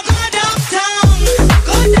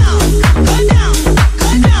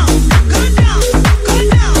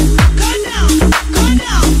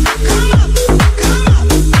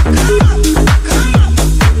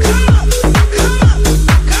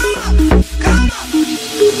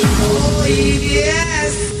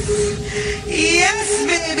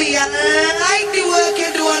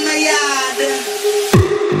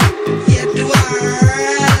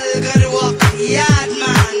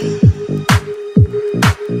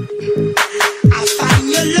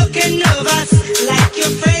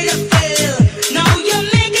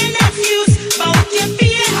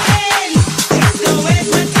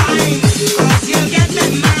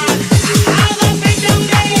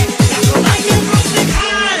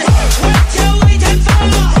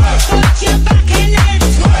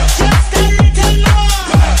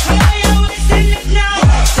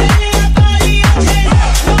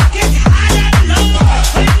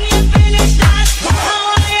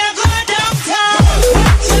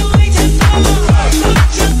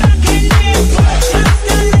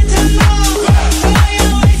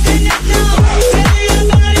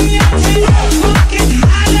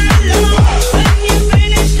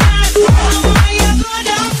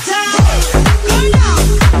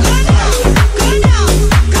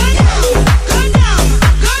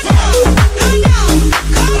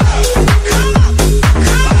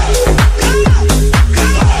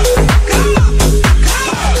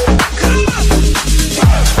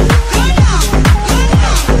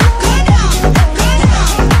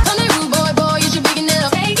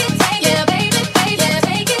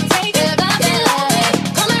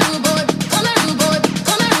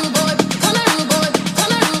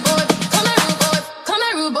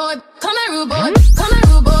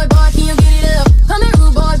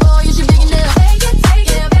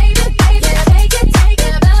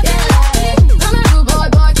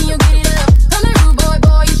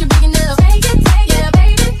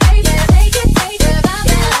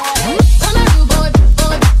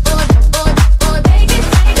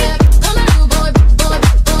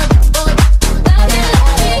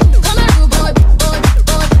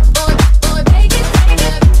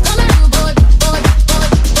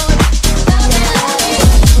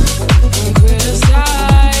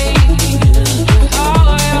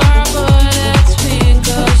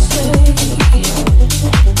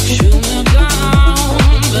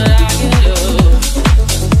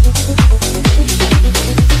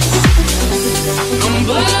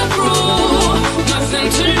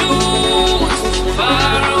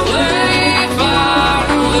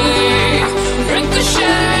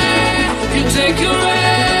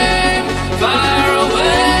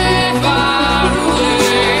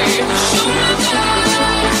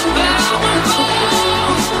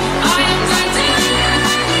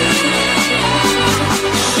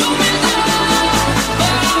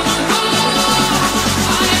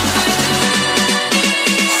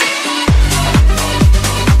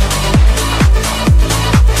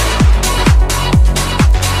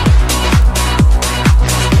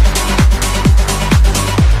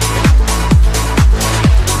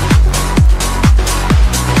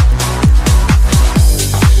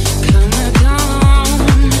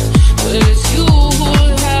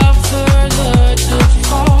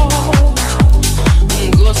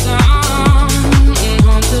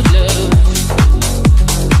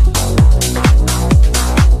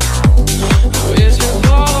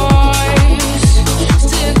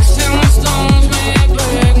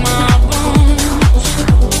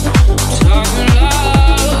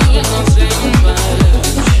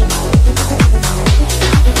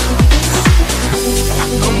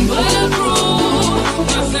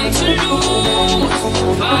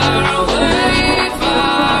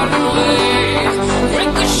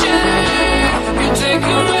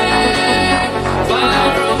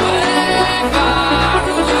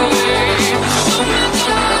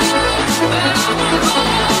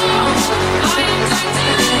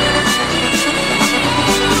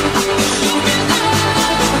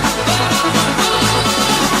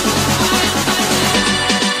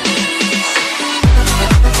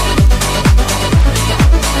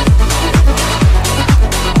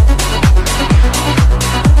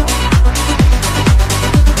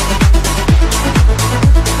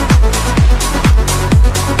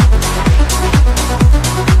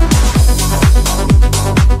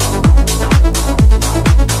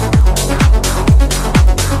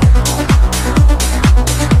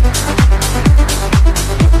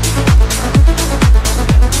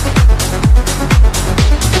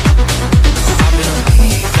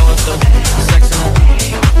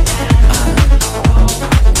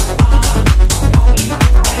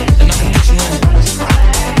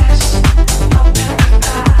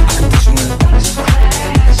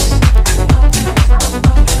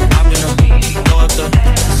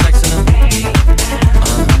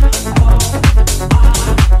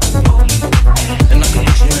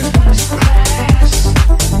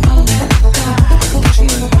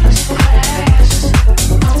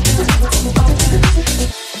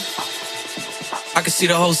See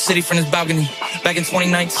the whole city from this balcony. Back in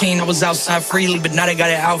 2019, I was outside freely, but now they got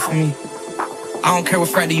it out for me. I don't care what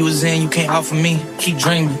Friday you was in, you can't out for me. Keep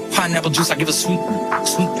dreaming. Pineapple juice, I give a sweet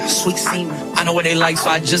semen. I know what they like, so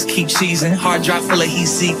I just keep cheesing. Hard drive full of heat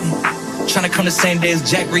seeking. Tryna come the same day as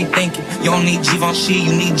Jack rethinking. You don't need Givenchy,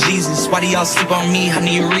 you need Jesus. Why do y'all sleep on me? I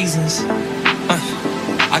need reasons.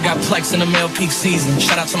 I got Plex in the mail peak season.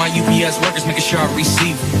 Shout out to my UPS workers, making sure I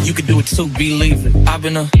receive it. You can do it too, believe it. I've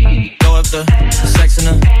been throw up the sex in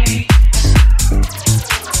the.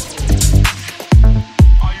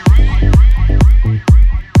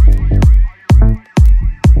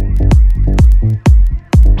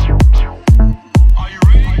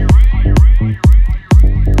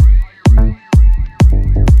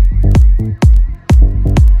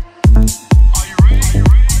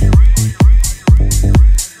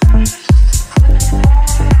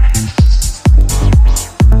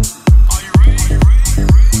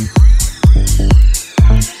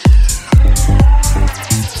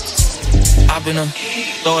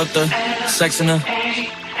 Throw up the sex in the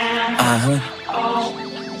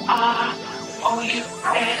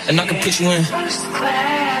and I can put you in.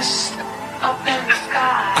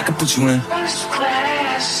 I can put you in.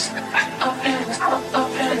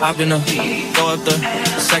 I've been throw up the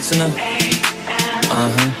sex in the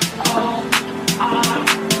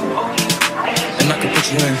and I can put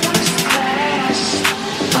you in.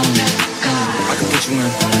 I can put you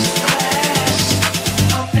in.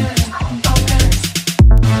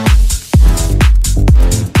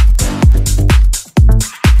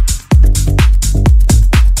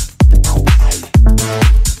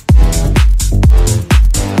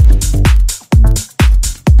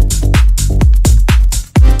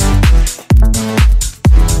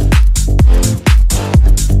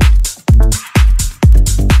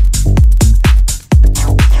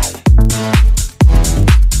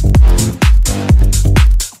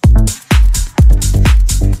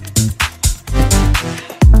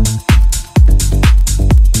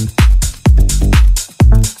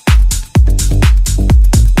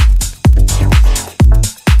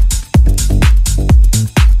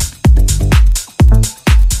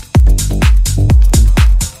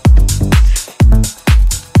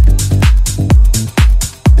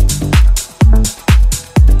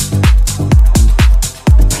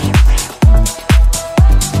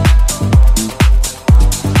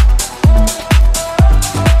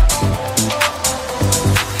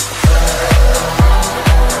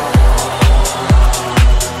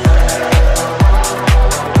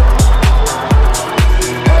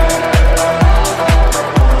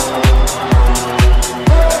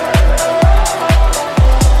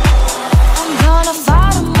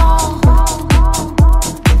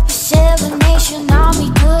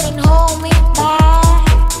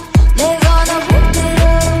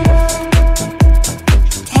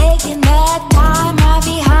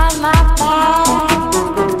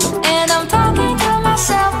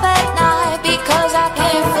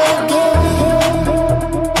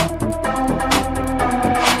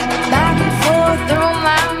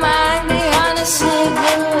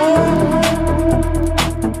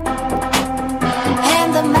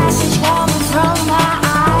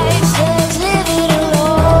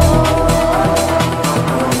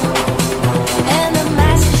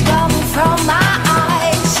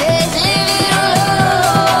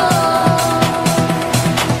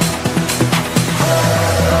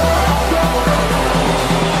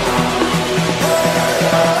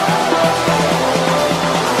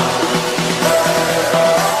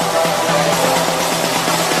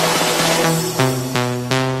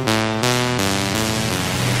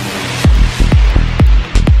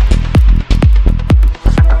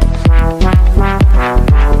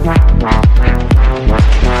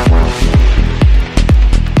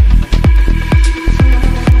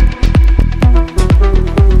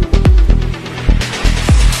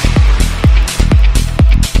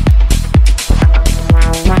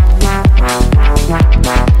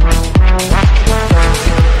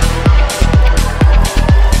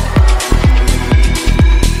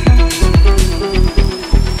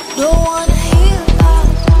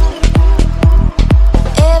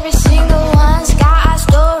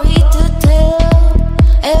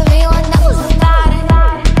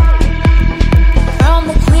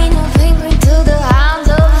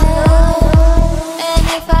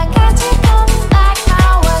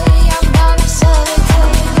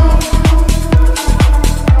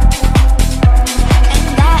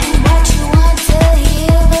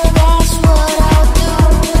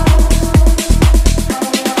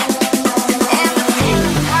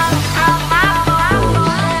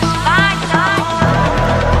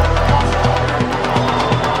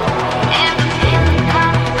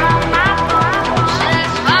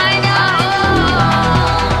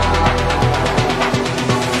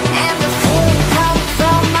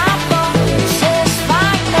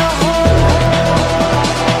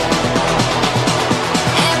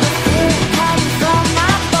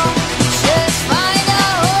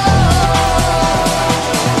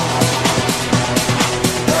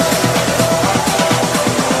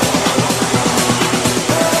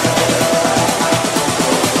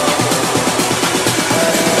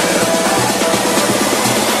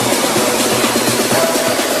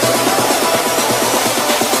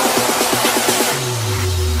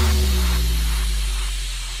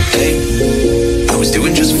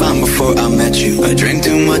 I drink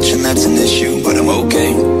too much and that's an issue, but I'm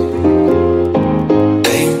okay.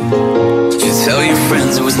 Hey, you tell your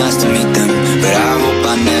friends it was nice to meet them, but I hope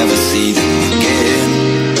I never see them again.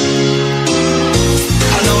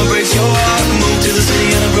 I know it breaks your heart. Moved to the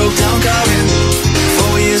city and I broke down crying.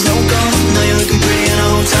 4 years no gone, now you're looking pretty in a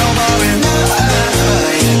hotel bar. And I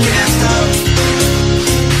can't stop.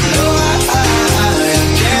 No, I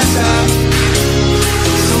can't stop.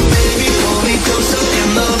 So baby, pull me closer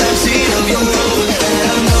in the backseat of your Rover. And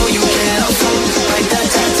I know you can't afford to like that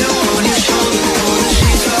tattoo on your shoulder. Pull the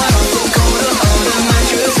sheets right off the corner of the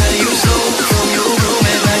mattress that you stole.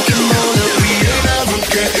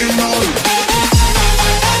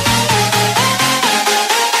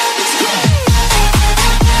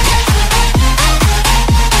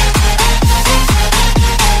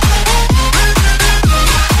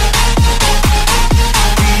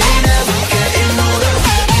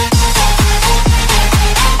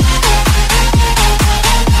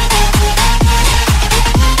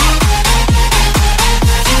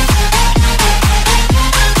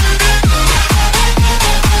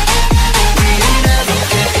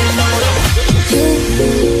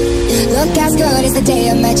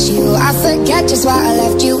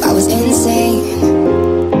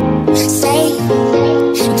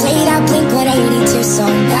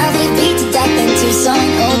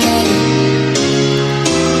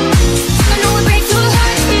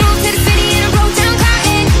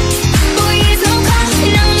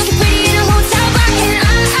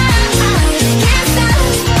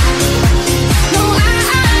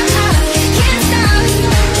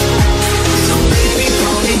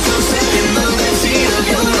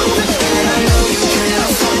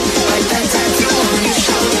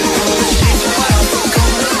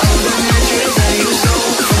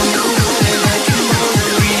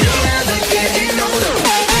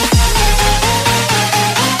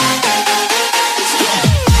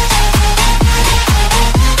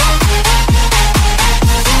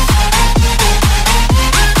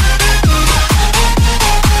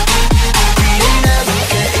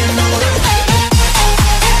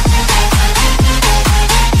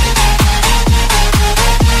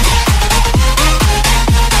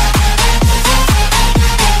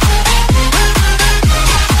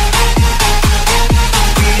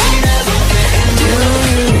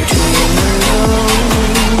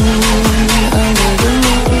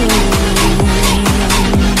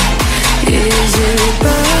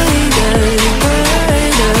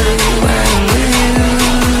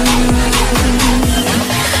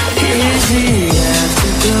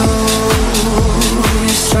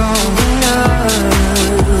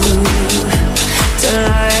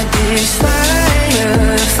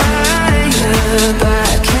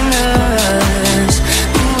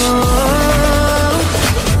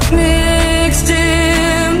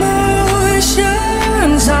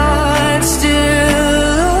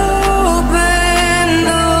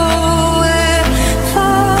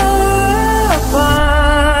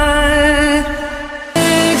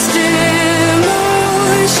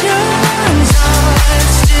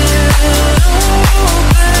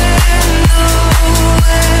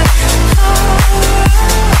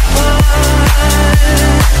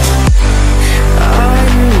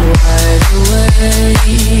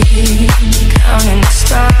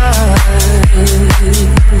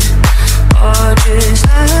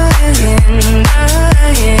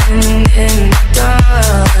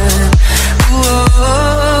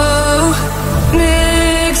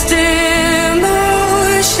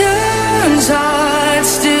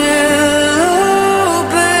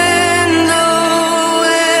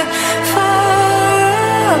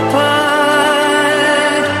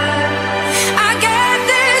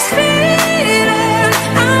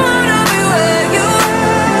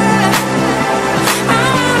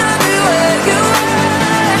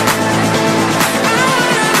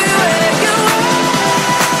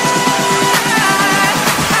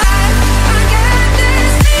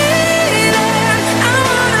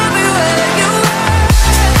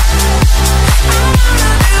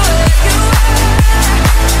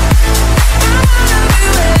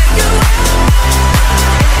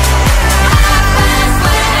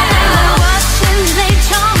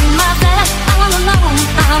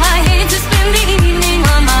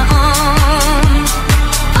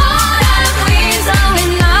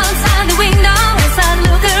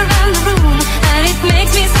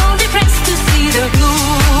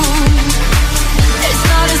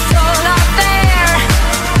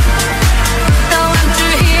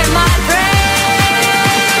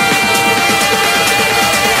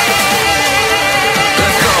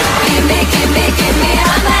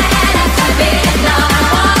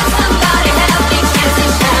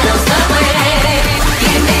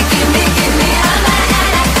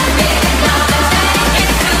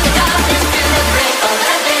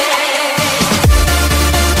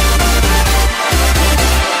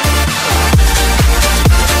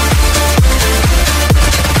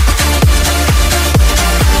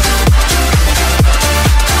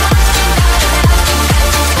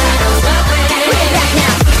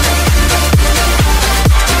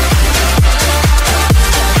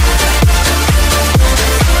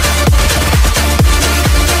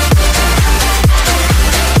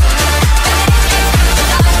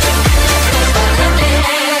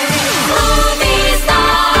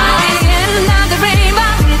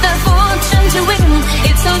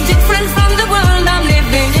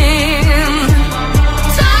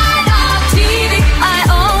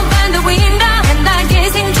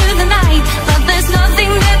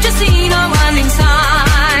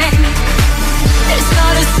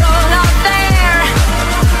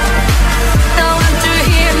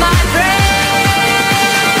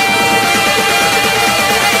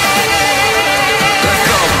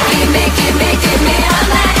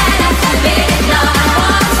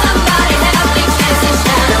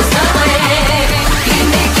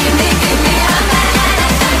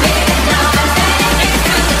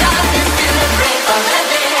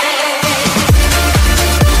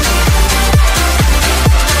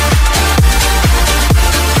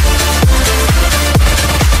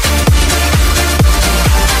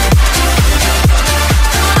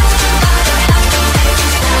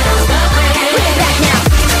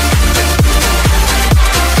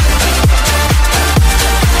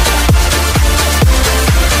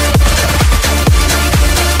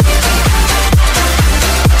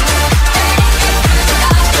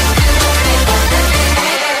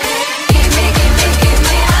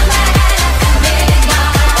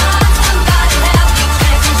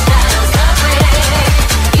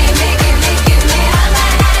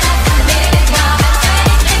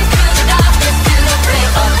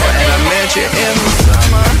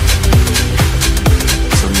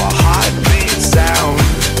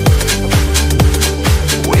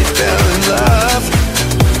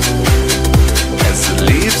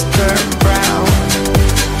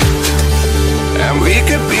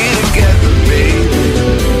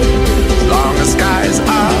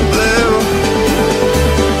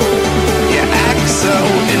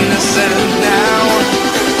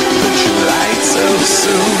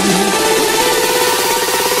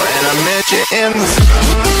 met you in the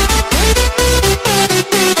summer.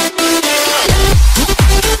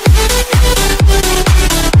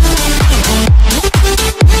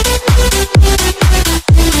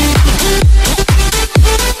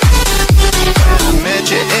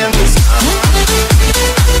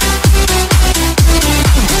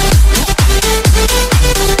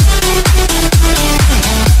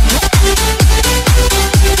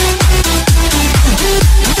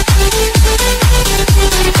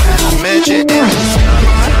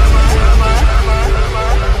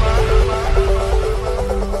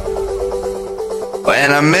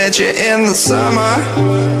 When I met you in the summer,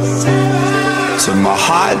 to my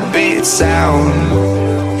heartbeat sound,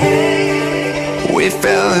 we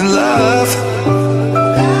fell in love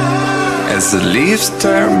as the leaves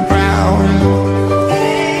turn brown.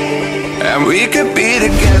 And we could be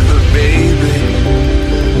together, baby,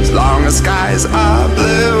 as long as skies are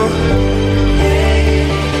blue.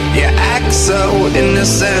 You act so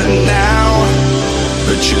innocent now,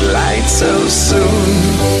 but you lied so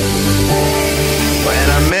soon. When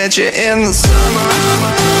I met you in the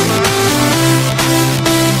summer.